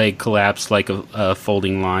 whose leg collapsed like a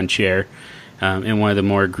folding lawn chair in one of the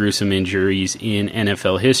more gruesome injuries in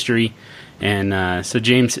NFL history. And so,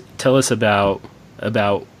 James, tell us about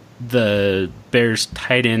the Bears'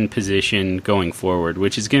 tight end position going forward,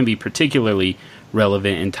 which is going to be particularly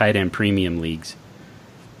relevant in tight end premium leagues.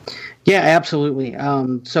 Yeah, absolutely.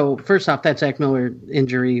 So first off, that Zach Miller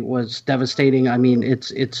injury was devastating.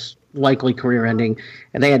 It's likely career ending,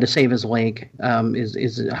 and they had to save his leg.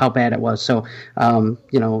 Is how bad it was. So,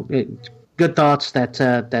 good thoughts that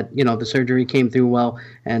the surgery came through well,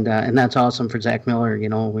 and that's awesome for Zach Miller.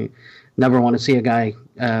 We never want to see a guy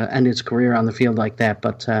end his career on the field like that,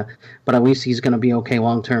 but at least he's going to be okay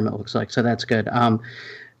long term. It looks like, so that's good.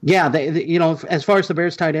 Yeah, as far as the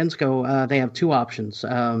Bears tight ends go, they have 2 options.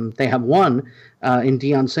 They have one in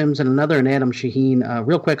Deion Sims and another in Adam Shaheen.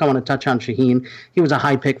 Real quick, I want to touch on Shaheen. He was a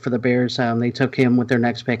high pick for the Bears. They took him with their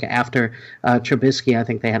next pick after Trubisky. I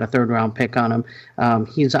think they had a third-round pick on him.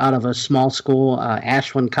 He's out of a small school,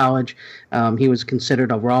 Ashland College. He was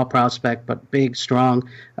considered a raw prospect, but big, strong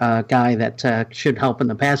guy that should help in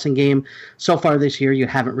the passing game. So far this year, you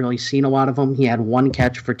haven't really seen a lot of him. He had one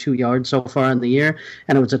catch for 2 yards so far in the year,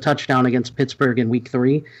 and it was a touchdown against Pittsburgh in Week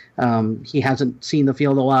 3. He hasn't seen the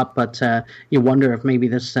field a lot, but you wonder if maybe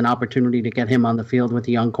this is an opportunity to get him on the field with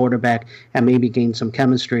a young quarterback and maybe gain some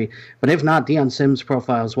chemistry. But if not, Deion Sims'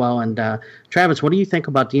 profile as well. And Travis, what do you think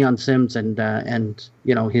about Deion Sims and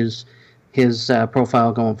his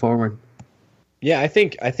profile going forward? Yeah, I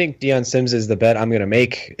think Deion Sims is the bet I'm going to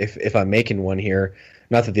make if I'm making one here.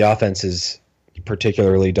 Not that the offense is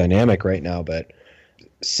particularly dynamic right now, but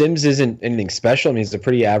Sims isn't anything special. I mean, he's a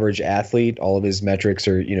pretty average athlete. All of his metrics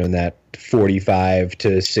are, in that 45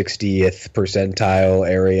 to 60th percentile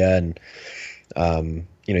area, and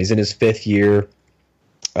he's in his 5th year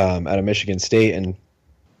out of Michigan State. And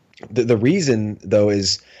the reason though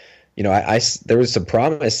is, there was some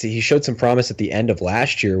promise. He showed some promise at the end of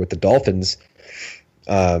last year with the Dolphins.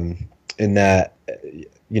 In that,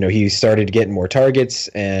 he started getting more targets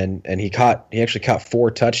and he actually caught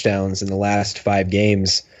 4 touchdowns in the last 5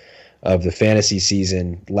 games of the fantasy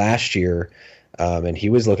season last year. And he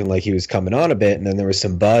was looking like he was coming on a bit. And then there was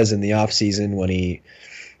some buzz in the off season when he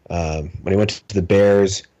went to the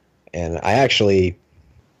Bears, and I actually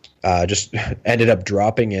just ended up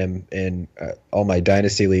dropping him in all my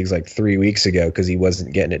dynasty leagues like 3 weeks ago because he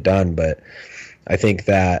wasn't getting it done. But I think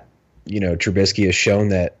that, Trubisky has shown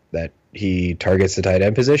that he targets the tight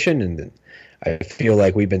end position, and I feel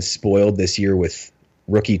like we've been spoiled this year with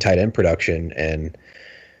rookie tight end production and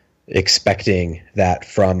expecting that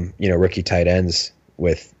from, rookie tight ends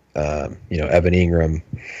with, Evan Ingram.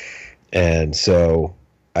 And so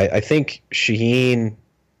I think Shaheen,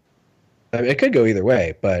 it could go either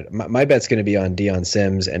way, but my bet's going to be on Deion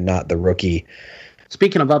Sims and not the rookie.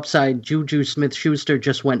 Speaking of upside, Juju Smith-Schuster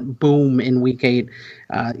just went boom in Week 8.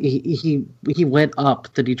 He lit up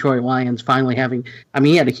the Detroit Lions, finally having.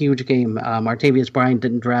 He had a huge game. Martavius Bryant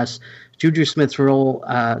didn't dress. Juju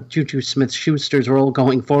Smith-Schuster's role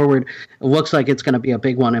going forward, it looks like it's going to be a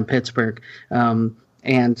big one in Pittsburgh.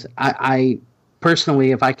 And I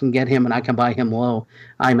personally, if I can get him and I can buy him low,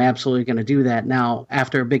 I'm absolutely going to do that. Now,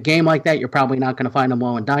 after a big game like that, you're probably not going to find him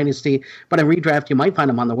low in Dynasty, but in redraft, you might find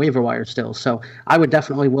him on the waiver wire still. So I would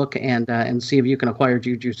definitely look and see if you can acquire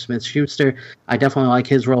Juju Smith-Schuster. I definitely like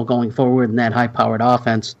his role going forward in that high-powered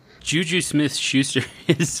offense. Juju Smith-Schuster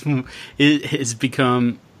has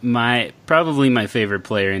become probably my favorite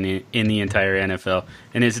player in the entire NFL,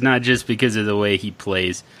 and it's not just because of the way he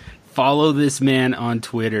plays. Follow this man on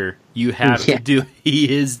Twitter. You have to do.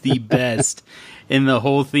 He is the best. And the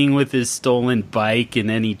whole thing with his stolen bike, and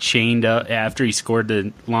then he chained up after he scored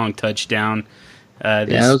the long touchdown.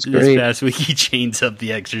 This past week, he chains up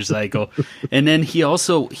the exercycle, and then he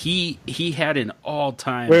also he had an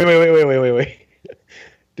all-time. Wait.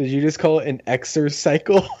 Did you just call it an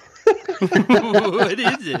exercycle? What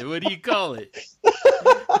is it? What do you call it?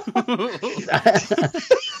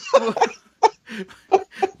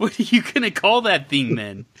 What are you gonna call that thing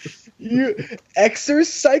then? You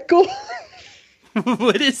exercycle?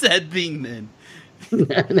 What is that thing then?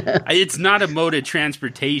 It's not a mode of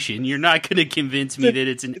transportation. You're not gonna convince me that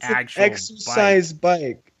it's an actual exercise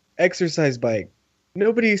bike. Exercise bike.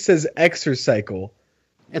 Nobody says exercycle.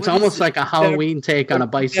 It's almost like a Halloween take on a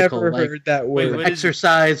bicycle. Never heard that word. Wait,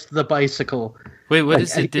 exercise the bicycle. Wait, what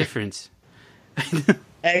is the difference?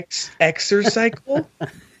 Exercycle?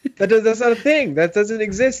 That's not a thing. That doesn't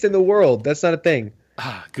exist in the world. That's not a thing.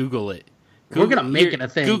 Google it. We're going to make it a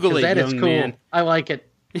thing. Google it, that is cool. Man. I like it.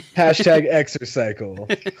 Hashtag exercycle.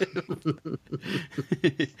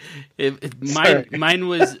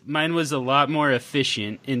 Mine was a lot more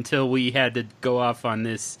efficient until we had to go off on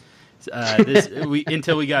this.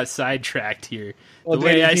 Until we got sidetracked here. Well,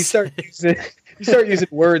 you start using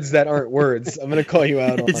words that aren't words, I'm going to call you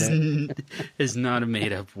out on it. It's not a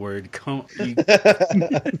made-up word.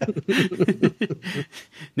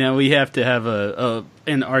 Now we have to have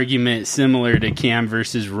an argument similar to Cam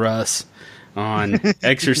versus Russ on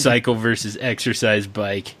exercycle versus exercise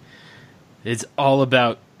bike. It's all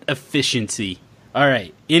about efficiency. All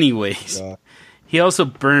right. Anyways, he also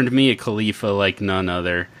burned me a Khalifa like none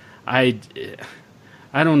other. I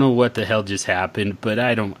don't know what the hell just happened, but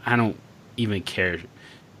I don't even care.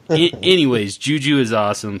 Anyways, Juju is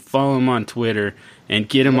awesome. Follow him on Twitter and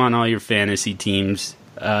get him on all your fantasy teams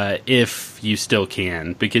if you still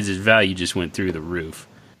can, because his value just went through the roof.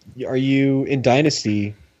 Are you in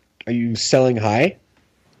Dynasty? Are you selling high?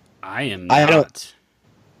 I am not.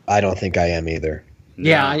 I don't think I am either. No.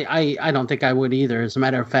 Yeah, I don't think I would either. As a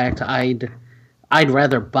matter of fact, I'd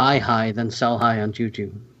rather buy high than sell high on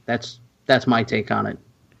Juju. That's my take on it.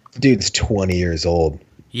 Dude's 20 years old.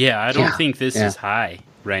 Yeah, I don't think this is high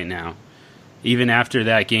right now. Even after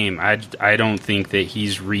that game, I don't think that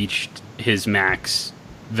he's reached his max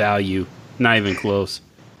value. Not even close.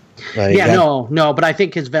 No, but I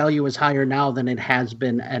think his value is higher now than it has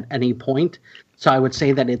been at any point. So I would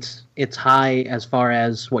say that it's high as far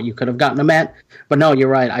as what you could have gotten him at. But no, you're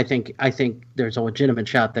right. I think there's a legitimate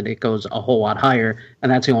shot that it goes a whole lot higher,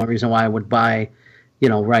 and that's the only reason why I would buy,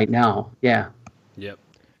 right now. Yeah. Yep.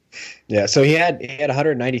 Yeah, so he had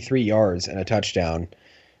 193 yards and a touchdown.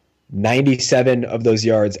 97 of those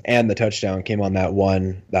yards and the touchdown came on that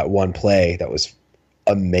one play that was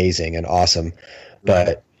amazing and awesome.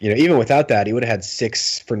 But even without that, he would have had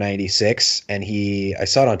 6 for 96. And I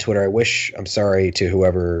saw it on Twitter. I'm sorry to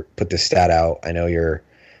whoever put this stat out. I know you're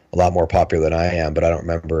a lot more popular than I am, but I don't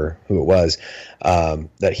remember who it was.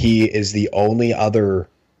 That he is the only other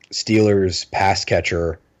Steelers pass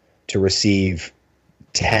catcher to receive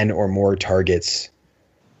 10 or more targets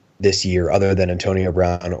this year, other than Antonio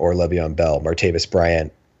Brown or Le'Veon Bell. Martavis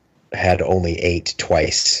Bryant had only 8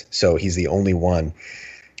 twice, so he's the only one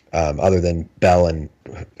other than Bell and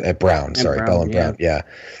Brown. Bell and Brown. Yeah.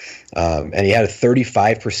 And he had a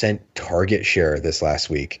 35% target share this last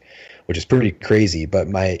week, which is pretty crazy.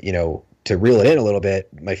 But to reel it in a little bit,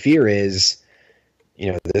 my fear is,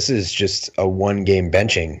 this is just a one-game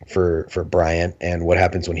benching for Bryant, and what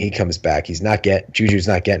happens when he comes back? Juju's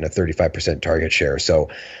not getting a 35% target share. So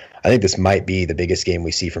I think this might be the biggest game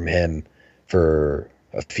we see from him for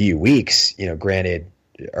a few weeks.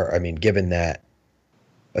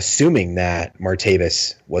 Assuming that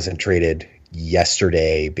Martavis wasn't traded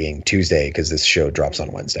yesterday, being Tuesday, because this show drops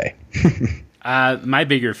on Wednesday. My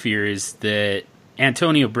bigger fear is that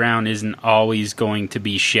Antonio Brown isn't always going to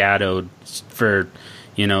be shadowed for,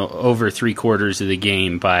 over 3/4 of the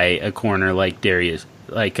game by a corner like Darius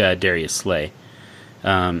Slay.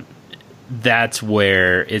 That's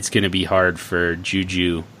where it's going to be hard for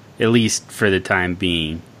Juju, at least for the time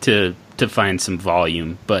being, to find some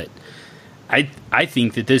volume. But I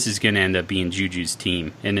think that this is going to end up being Juju's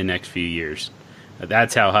team in the next few years.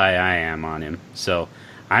 That's how high I am on him. So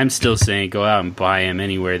I'm still saying go out and buy him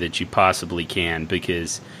anywhere that you possibly can,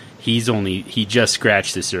 because he just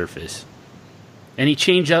scratched the surface. And he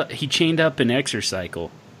chained up an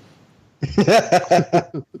exercycle.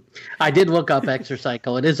 I did look up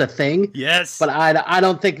exercycle. It is a thing. Yes. But I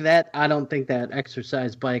don't think that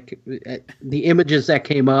exercise bike, the images that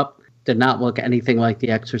came up did not look anything like the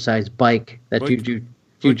exercise bike that Juju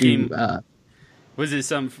was it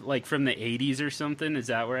some like from the 80s or something? Is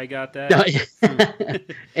that where I got that?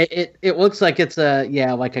 It looks like it's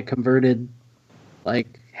like a converted,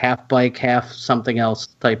 like half bike, half something else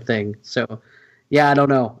type thing. So yeah, I don't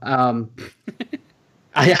know.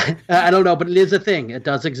 I don't know, but it is a thing. It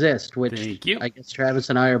does exist, which I guess Travis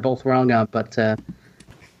and I are both wrong on. But all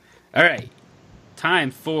right, time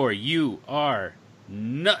for You Are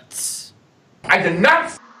Nuts. Are you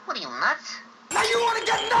nuts? What are you, nuts? Now you want to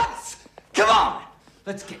get nuts? Come on,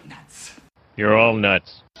 let's get nuts. You're all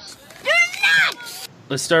nuts. You're nuts!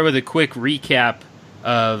 Let's start with a quick recap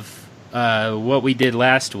of what we did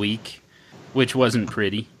last week, which wasn't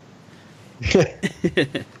pretty.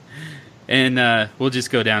 And we'll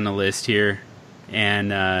just go down the list here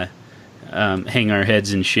and hang our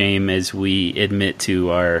heads in shame as we admit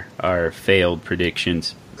to our failed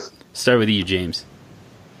predictions. Start with you, James.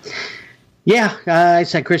 Yeah, I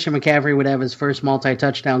said Christian McCaffrey would have his first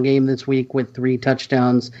multi-touchdown game this week with 3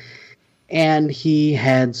 touchdowns, and he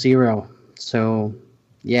had 0. So,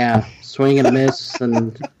 yeah, swing and a miss,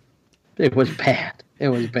 and it was bad. It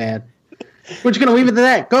was bad. We're just going to leave it to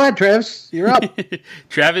that. Go ahead, Travis. You're up.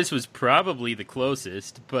 Travis was probably the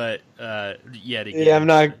closest, but yet again. Yeah, I'm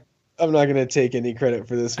not going to take any credit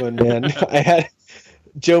for this one, man. I had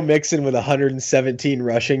Joe Mixon with 117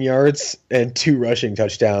 rushing yards and 2 rushing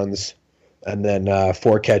touchdowns, and then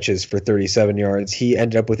 4 catches for 37 yards. He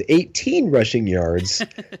ended up with 18 rushing yards,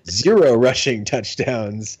 0 rushing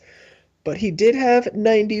touchdowns, but he did have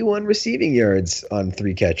 91 receiving yards on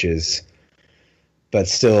 3 catches. But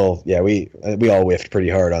still, yeah, we all whiffed pretty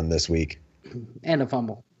hard on this week. And a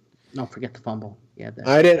fumble. Don't forget the fumble. Yeah,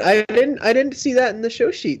 I didn't see that in the show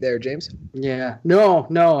sheet there, James. Yeah, no.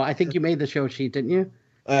 I think you made the show sheet, didn't you?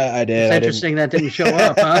 I did. It's interesting that didn't show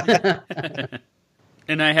up, huh?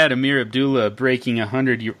 And I had Amir Abdullah breaking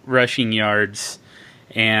 100 rushing yards,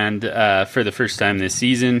 and for the first time this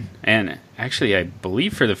season, and actually I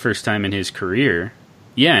believe for the first time in his career.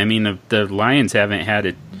 Yeah, I mean, the Lions haven't had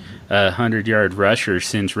a 100-yard rusher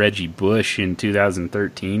since Reggie Bush in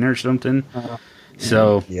 2013 or something.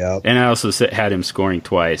 So, Yep. and I also had him scoring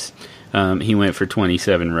twice. He went for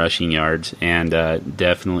 27 rushing yards and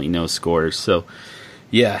definitely no scores. So,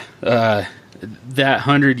 yeah, that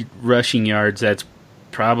 100 rushing yards, that's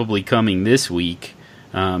probably coming this week.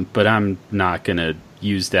 But I'm not going to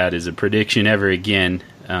use that as a prediction ever again.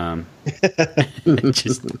 I'm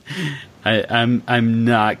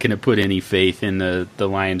not going to put any faith in the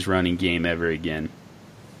Lions running game ever again.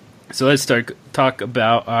 So let's talk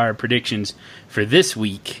about our predictions for this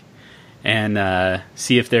week and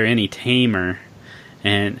see if they're any tamer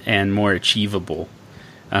and more achievable.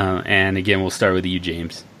 And again, we'll start with you,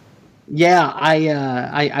 James. Yeah,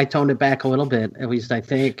 I toned it back a little bit, at least I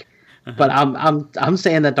think. But I'm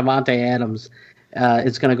saying that Davante Adams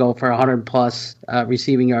is going to go for 100 plus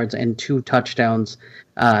receiving yards and 2 touchdowns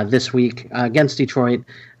this week against Detroit.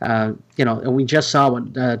 We just saw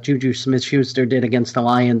what Juju Smith-Schuster did against the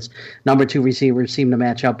Lions. Number 2 receivers seem to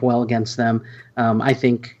match up well against them. I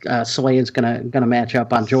think Slay is gonna match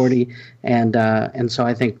up on Jordy, and so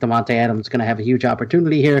I think Davante Adams is gonna have a huge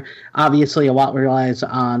opportunity here. Obviously, a lot relies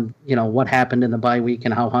on what happened in the bye week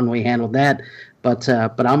and how Huntley handled that. But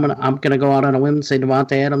I'm gonna go out on a limb and say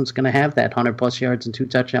Davante Adams is gonna have that 100 plus yards and 2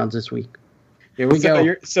 touchdowns this week. Here we go.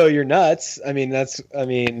 You're nuts. I mean that's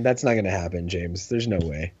not gonna happen, James. There's no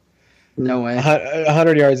way. No way.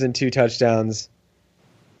 100 yards and 2 touchdowns.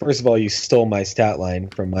 First of all, you stole my stat line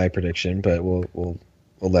from my prediction, but we'll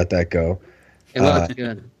let that go. It looks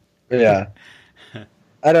good. Yeah.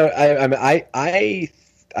 I'm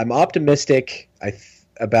optimistic.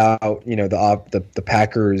 About the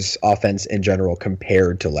Packers offense in general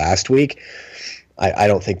compared to last week. I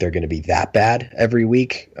don't think they're going to be that bad every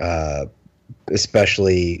week,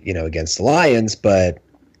 especially against the Lions. But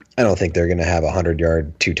I don't think they're going to have a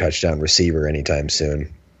 100-yard, 2-touchdown receiver anytime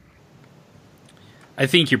soon. I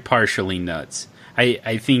think you're partially nuts.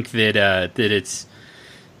 I think that it's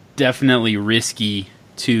definitely risky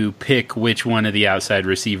to pick which one of the outside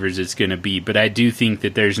receivers it's going to be, but I do think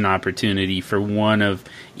that there's an opportunity for one of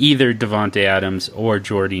either Davante Adams or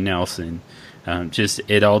Jordy Nelson.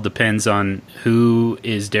 It all depends on who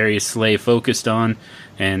is Darius Slay focused on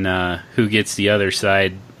and who gets the other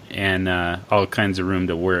side and all kinds of room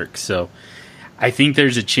to work. So I think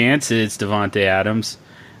there's a chance that it's Davante Adams.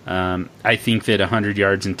 I think that 100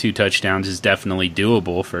 yards and 2 touchdowns is definitely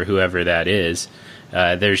doable for whoever that is.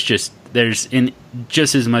 There's just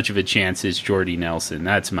as much of a chance as Jordy Nelson.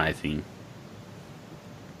 That's my theme.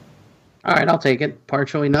 All right, I'll take it.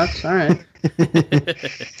 Partially nuts. All right.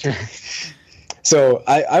 So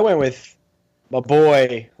I went with my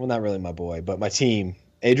boy. Well, not really my boy, but my team.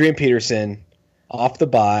 Adrian Peterson, off the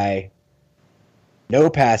bye. No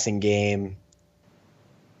passing game.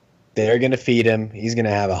 They're going to feed him. He's going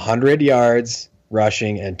to have 100 yards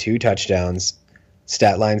rushing and 2 touchdowns.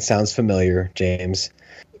 Stat line sounds familiar, James.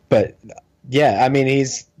 But, yeah, I mean,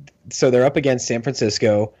 they're up against San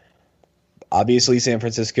Francisco. Obviously, San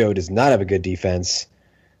Francisco does not have a good defense.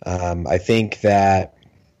 I think that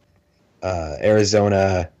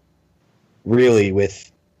Arizona really with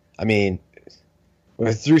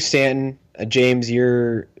Drew Stanton, James,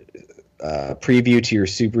 your preview to your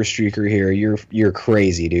super streaker here, you're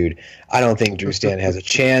crazy, dude. I don't think Drew Stanton has a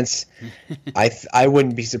chance. I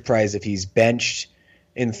wouldn't be surprised if he's benched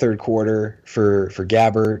in third quarter for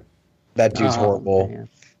Gabbert. That dude's horrible.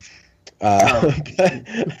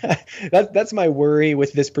 That's my worry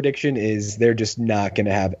with this prediction is they're just not going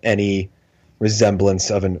to have any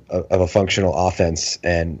resemblance of a functional offense,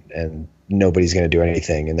 and nobody's going to do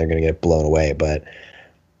anything, and they're going to get blown away. But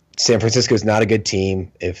San Francisco's not a good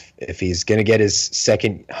team. If he's going to get his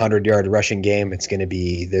second 100-yard rushing game, it's going to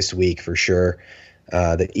be this week for sure.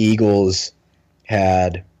 The Eagles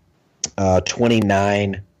had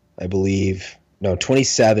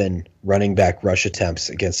 27 running back rush attempts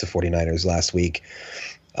against the 49ers last week.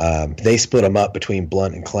 They split them up between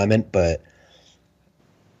Blunt and Clement, but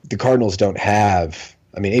the Cardinals don't have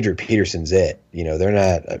 – Adrian Peterson's it. They're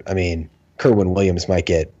not – Kerwin Williams might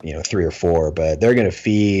get 3 or 4, but they're going to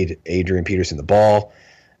feed Adrian Peterson the ball,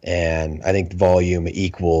 and I think the volume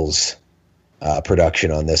equals production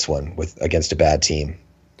on this one against a bad team.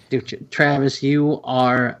 Dude, Travis, you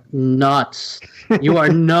are nuts. You are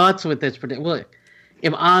nuts with this prediction. Look,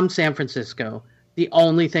 if I'm San Francisco, the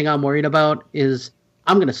only thing I'm worried about is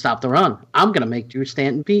I'm going to stop the run. I'm going to make Drew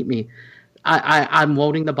Stanton beat me. I'm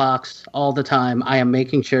loading the box all the time. I am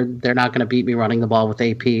making sure they're not going to beat me running the ball with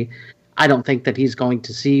AP. I don't think that he's going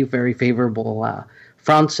to see very favorable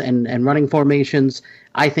fronts and running formations.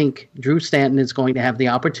 I think Drew Stanton is going to have the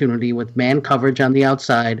opportunity with man coverage on the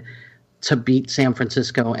outside to beat San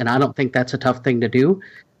Francisco, and I don't think that's a tough thing to do.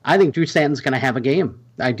 I think Drew Stanton's going to have a game.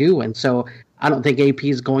 I do, and so I don't think AP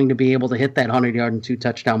is going to be able to hit that 100-yard and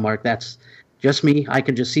 2-touchdown mark. That's just me. I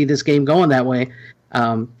could just see this game going that way.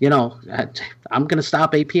 I'm going to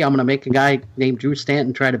stop AP. I'm going to make a guy named Drew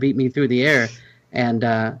Stanton try to beat me through the air, and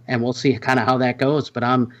we'll see kind of how that goes. But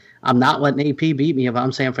I'm not letting AP beat me if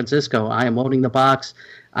I'm San Francisco. I am loading the box.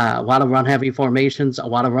 A lot of run-heavy formations, a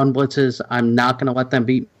lot of run blitzes. I'm not going to let them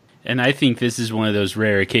beat me. And I think this is one of those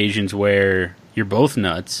rare occasions where you're both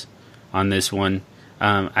nuts on this one.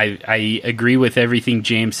 I agree with everything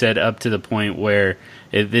James said up to the point where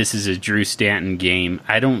this is a Drew Stanton game.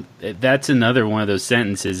 That's another one of those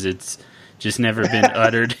sentences. It's just never been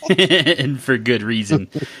uttered, and for good reason.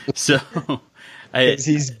 So,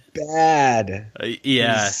 he's bad.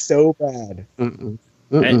 Yeah, he's so bad.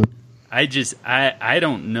 I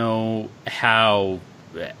don't know how.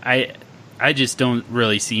 I just don't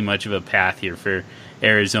really see much of a path here for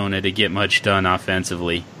Arizona to get much done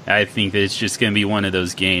offensively. I think that it's just going to be one of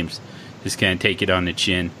those games. Just kind of take it on the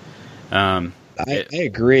chin. I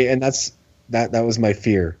agree, and that was my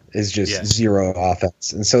fear, is just zero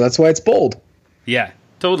offense. And so that's why it's bold. Yeah,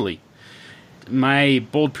 totally. My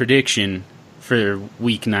bold prediction for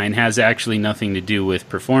Week 9 has actually nothing to do with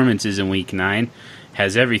performances in Week 9.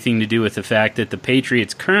 Has everything to do with the fact that the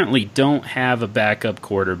Patriots currently don't have a backup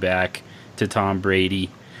quarterback to Tom Brady.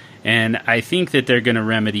 And I think that they're going to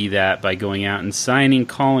remedy that by going out and signing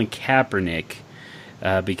Colin Kaepernick,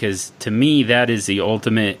 because to me that is the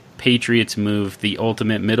ultimate Patriots move, the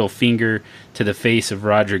ultimate middle finger to the face of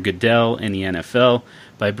Roger Goodell in the NFL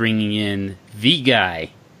by bringing in the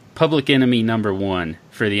guy, public enemy number one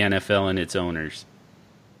for the NFL and its owners.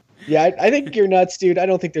 Yeah, I think you're nuts, dude. I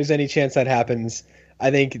don't think there's any chance that happens.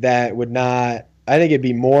 I think that would not. I think it'd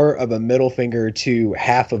be more of a middle finger to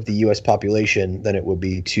half of the U.S. population than it would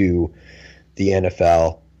be to the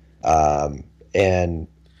NFL. And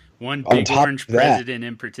one big orange president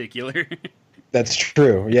in particular. That's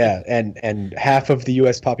true, yeah. And half of the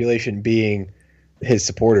U.S. population being his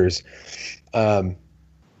supporters. Apparently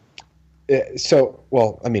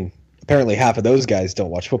half of those guys don't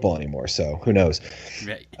watch football anymore, so who knows?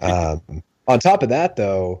 Right. On top of that,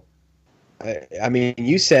 though, I mean,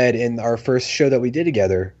 you said in our first show that we did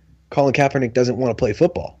together, Colin Kaepernick doesn't want to play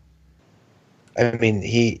football. I mean,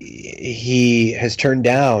 he has turned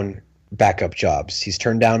down backup jobs. He's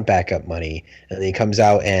turned down backup money, and then he comes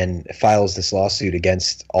out and files this lawsuit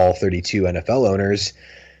against all 32 NFL owners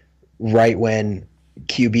right when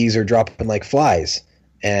QBs are dropping like flies.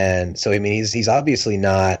 And so, I mean, he's obviously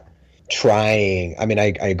not trying. I mean,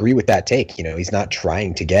 I agree with that take. You know, he's not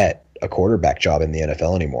trying to get a quarterback job in the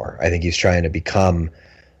NFL anymore. I think he's trying to become,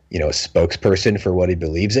 a spokesperson for what he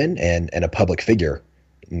believes in and a public figure.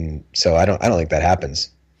 And so I don't think that happens.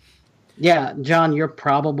 Yeah, John, you're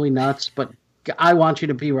probably nuts, but I want you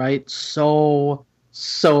to be right so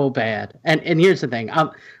bad. And here's the thing. I'm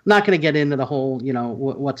not going to get into the whole,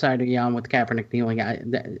 what side are you on with Kaepernick kneeling.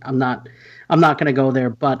 I'm not going to go there,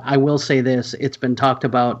 but I will say this. It's been talked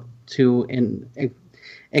about to an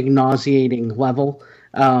nauseating level.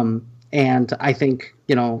 And I think,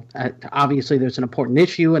 obviously there's an important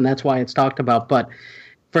issue, and that's why it's talked about. But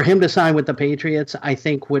for him to sign with the Patriots, I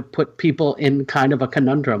think would put people in kind of a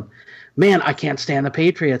conundrum. Man, I can't stand the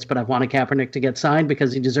Patriots, but I wanted Kaepernick to get signed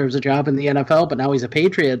because he deserves a job in the NFL, but now he's a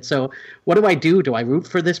Patriot. So what do I do? Do I root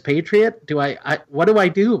for this Patriot? What do I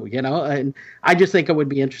do? And I just think it would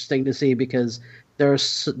be interesting to see, because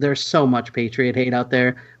there's so much Patriot hate out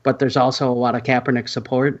there, but there's also a lot of Kaepernick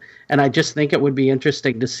support. And I just think it would be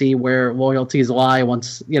interesting to see where loyalties lie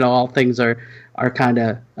once, all things are kind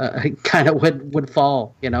of would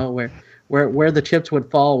fall, where the chips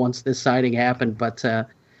would fall once this signing happened. But,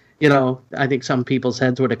 I think some people's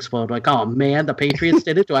heads would explode like, oh man, the Patriots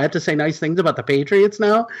did it. Do I have to say nice things about the Patriots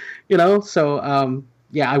now? So,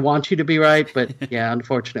 I want you to be right, but yeah,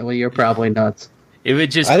 unfortunately you're probably nuts. It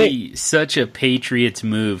would just be such a Patriots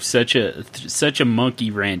move, such a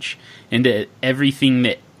monkey wrench into everything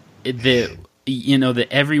that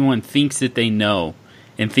everyone thinks that they know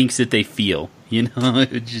and thinks that they feel.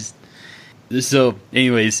 It just. So,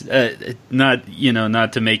 anyways, not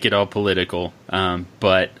to make it all political,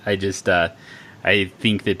 but I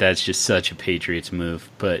think that that's just such a Patriots move.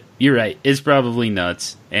 But you're right, it's probably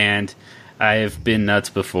nuts, and I have been nuts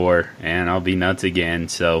before, and I'll be nuts again.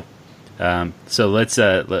 So let's.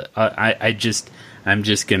 I'm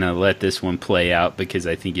just gonna let this one play out because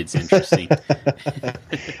I think it's interesting.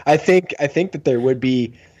 I think that there would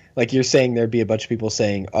be like you're saying there'd be a bunch of people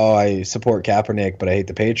saying, "Oh, I support Kaepernick, but I hate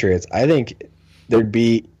the Patriots." I think there'd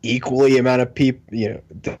be equally amount of people,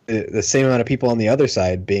 the same amount of people on the other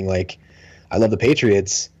side being like, "I love the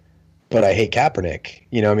Patriots, but I hate Kaepernick."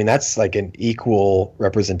 I mean, that's like an equal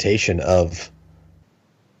representation of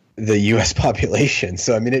the U.S. population.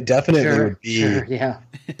 So, I mean, it definitely would be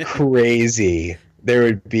crazy. There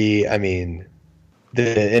would be, I mean,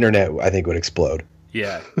 the internet, I think, would explode.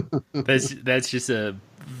 Yeah, that's just a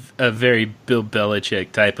very Bill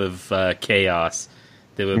Belichick type of chaos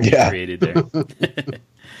that would be created there.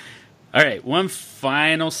 All right, one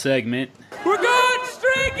final segment. We're going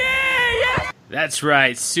streaking! Yeah! That's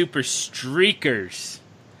right, Super Streakers.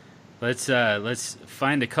 Let's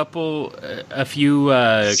find a few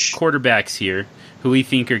quarterbacks here who we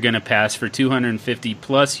think are going to pass for 250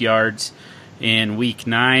 plus yards in Week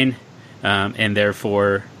 9, and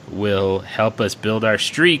therefore will help us build our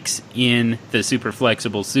streaks in the Super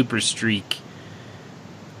Flexible Super Streak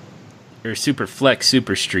or Super Flex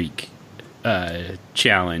Super Streak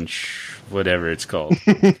challenge, whatever it's called.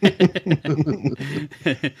 I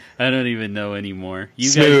don't even know anymore.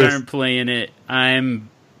 You guys aren't playing it. I'm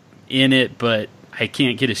in it, but I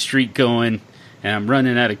can't get a streak going, and I'm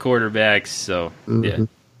running out of quarterbacks. So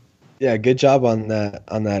yeah. Good job on that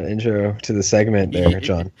intro to the segment there,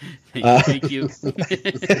 John. Thank you.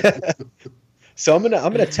 So I'm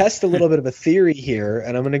gonna test a little bit of a theory here,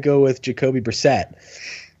 and I'm gonna go with Jacoby Brissett.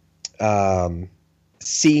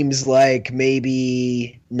 Seems like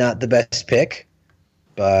maybe not the best pick,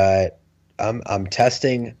 but I'm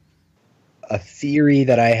testing a theory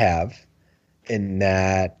that I have. In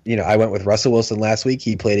that, I went with Russell Wilson last week.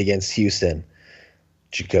 He played against Houston.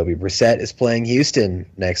 Jacoby Brissett is playing Houston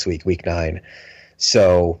next week, Week 9.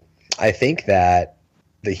 So I think that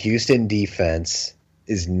the Houston defense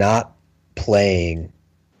is not playing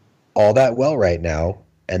all that well right now,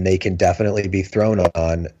 and they can definitely be thrown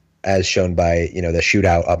on, as shown by, the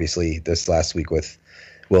shootout, obviously, this last week with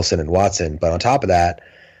Wilson and Watson. But on top of that,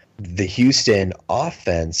 the Houston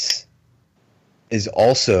offense is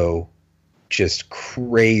also just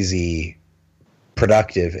crazy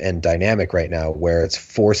productive and dynamic right now, where it's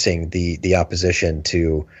forcing the opposition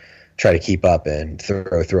to try to keep up and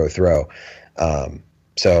throw.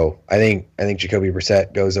 So I think Jacoby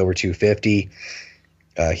Brissett goes over 250.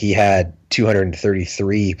 He had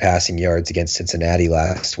 233 passing yards against Cincinnati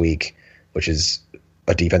last week, which is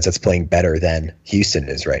a defense that's playing better than Houston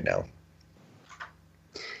is right now.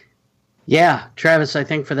 Yeah, Travis, I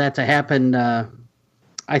think for that to happen,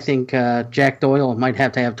 I think Jack Doyle might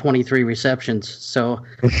have to have 23 receptions, so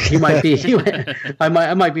he might be. I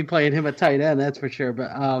might be playing him at tight end, that's for sure.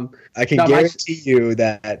 But I can guarantee you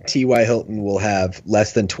that T.Y. Hilton will have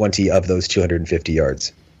less than 20 of those 250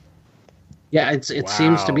 yards. Yeah, it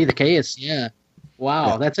seems to be the case. Yeah,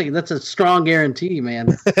 wow, yeah. That's a strong guarantee,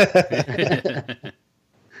 man.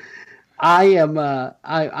 I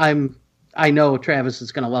know Travis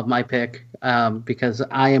is going to love my pick because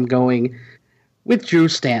I am going with Drew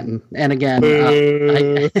Stanton. And again,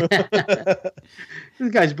 this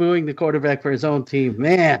guy's booing the quarterback for his own team.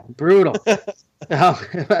 Man, brutal.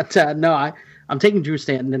 I'm taking Drew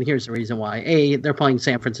Stanton, and here's the reason why. A, they're playing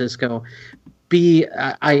San Francisco. B,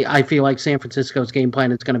 I feel like San Francisco's game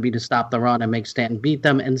plan is going to be to stop the run and make Stanton beat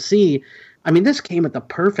them. And C, I mean, this came at the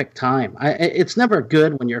perfect time. It's never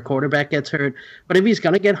good when your quarterback gets hurt, but if he's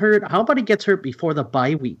going to get hurt, how about he gets hurt before the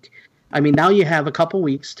bye week? I mean, now you have a couple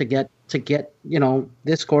weeks to get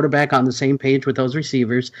this quarterback on the same page with those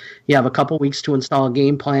receivers. You have a couple weeks to install a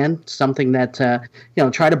game plan, something that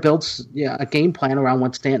try to build a game plan around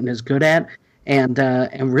what Stanton is good at. And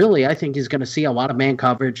really, I think he's going to see a lot of man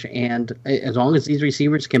coverage, and as long as these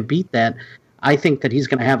receivers can beat that, I think that he's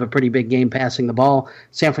going to have a pretty big game passing the ball.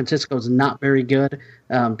 San Francisco's not very good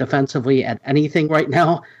defensively at anything right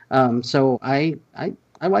now, so I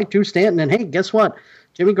like Drew Stanton. And hey, guess what?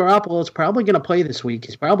 Jimmy Garoppolo is probably going to play this week.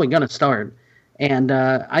 He's probably going to start. And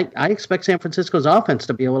I expect San Francisco's offense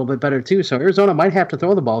to be a little bit better too. So Arizona might have to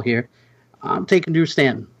throw the ball here. I'm taking Drew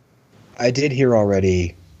Stanton. I did hear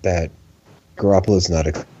already that Garoppolo's not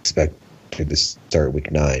expected to start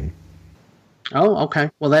Week 9. Oh,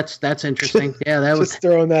 okay. Well, that's interesting. Yeah, that was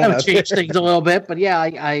throwing that would change things a little bit. But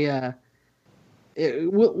yeah,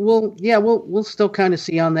 we'll still kind of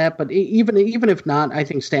see on that. But even if not, I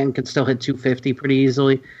think Stanton can still hit 250 pretty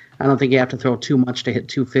easily. I don't think you have to throw too much to hit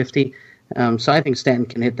 250. So I think Stanton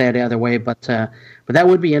can hit that either way. But that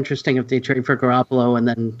would be interesting if they trade for Garoppolo and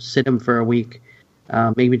then sit him for a week,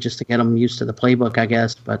 maybe just to get him used to the playbook, I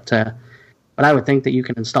guess. But I would think that you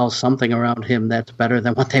can install something around him that's better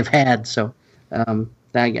than what they've had. So I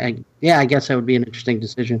guess that would be an interesting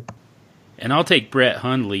decision. And I'll take Brett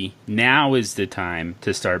Hundley. Now is the time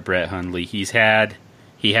to start Brett Hundley. He had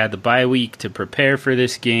the bye week to prepare for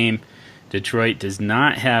this game. Detroit does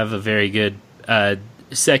not have a very good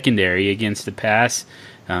secondary against the pass.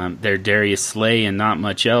 They're Darius Slay and not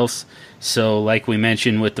much else. So, like we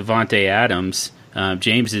mentioned with Devontae Adams,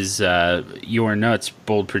 James's Your Nuts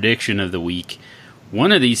bold prediction of the week,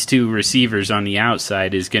 one of these two receivers on the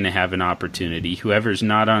outside is going to have an opportunity. Whoever's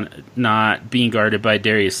not being guarded by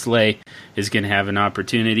Darius Slay is going to have an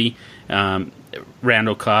opportunity.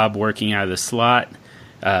 Randall Cobb working out of the slot,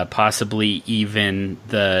 possibly even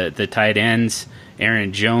the tight ends.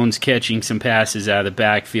 Aaron Jones catching some passes out of the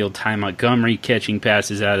backfield. Ty Montgomery catching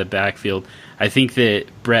passes out of the backfield. I think that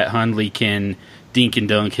Brett Hundley can dink and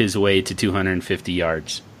dunk his way to 250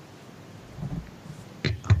 yards.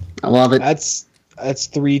 I love it. That's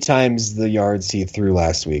 3 times the yards he threw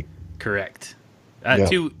last week. Correct. Yeah.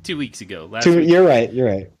 2 weeks ago. Week, you're right.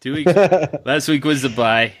 2 weeks. Last week was the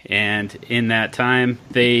bye, and in that time,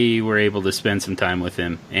 they were able to spend some time with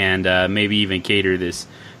him and maybe even cater this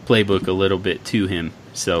playbook a little bit to him.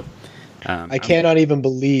 So I cannot even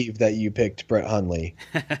believe that you picked Brett Hundley.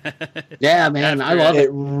 Yeah, man, I love it.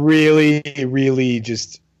 It really, really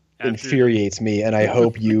just infuriates me, and I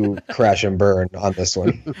hope you crash and burn on this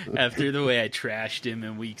one. After the way I trashed him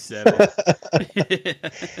in week 7.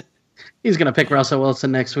 He's going to pick Russell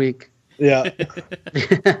Wilson next week. Yeah.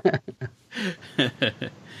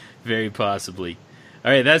 Very possibly.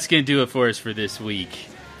 All right, that's going to do it for us for this week.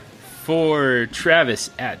 For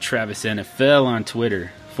Travis at Travis NFL on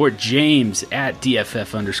Twitter. For James at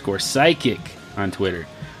DFF_psychic on Twitter.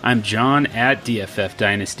 I'm John at DFF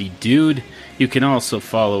Dynasty Dude. You can also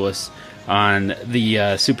follow us on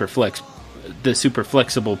the Super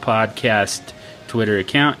Flexible Podcast Twitter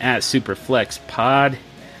account at SuperFlexPod.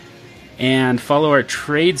 And follow our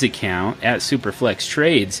trades account at Superflex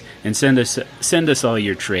Trades and send us all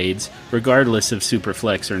your trades, regardless of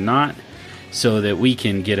Superflex or not, so that we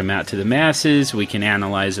can get them out to the masses. We can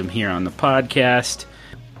analyze them here on the podcast.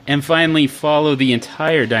 And finally, follow the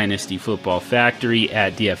entire Dynasty Football Factory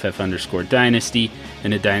at DFF_Dynasty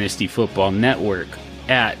and the Dynasty Football Network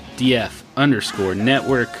at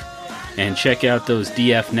DF_Network. And check out those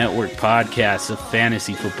DF Network podcasts of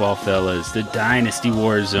Fantasy Football Fellas, the Dynasty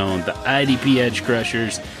Warzone, the IDP Edge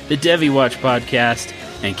Crushers, the Devi Watch Podcast,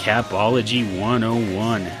 and Capology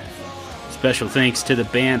 101. Special thanks to the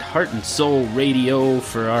band Heart and Soul Radio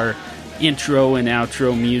for our intro and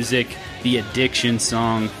outro music, the Addiction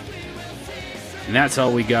song. And that's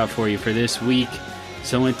all we got for you for this week.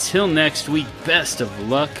 So until next week, best of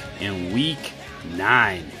luck in week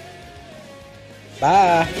 9.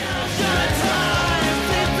 Bye.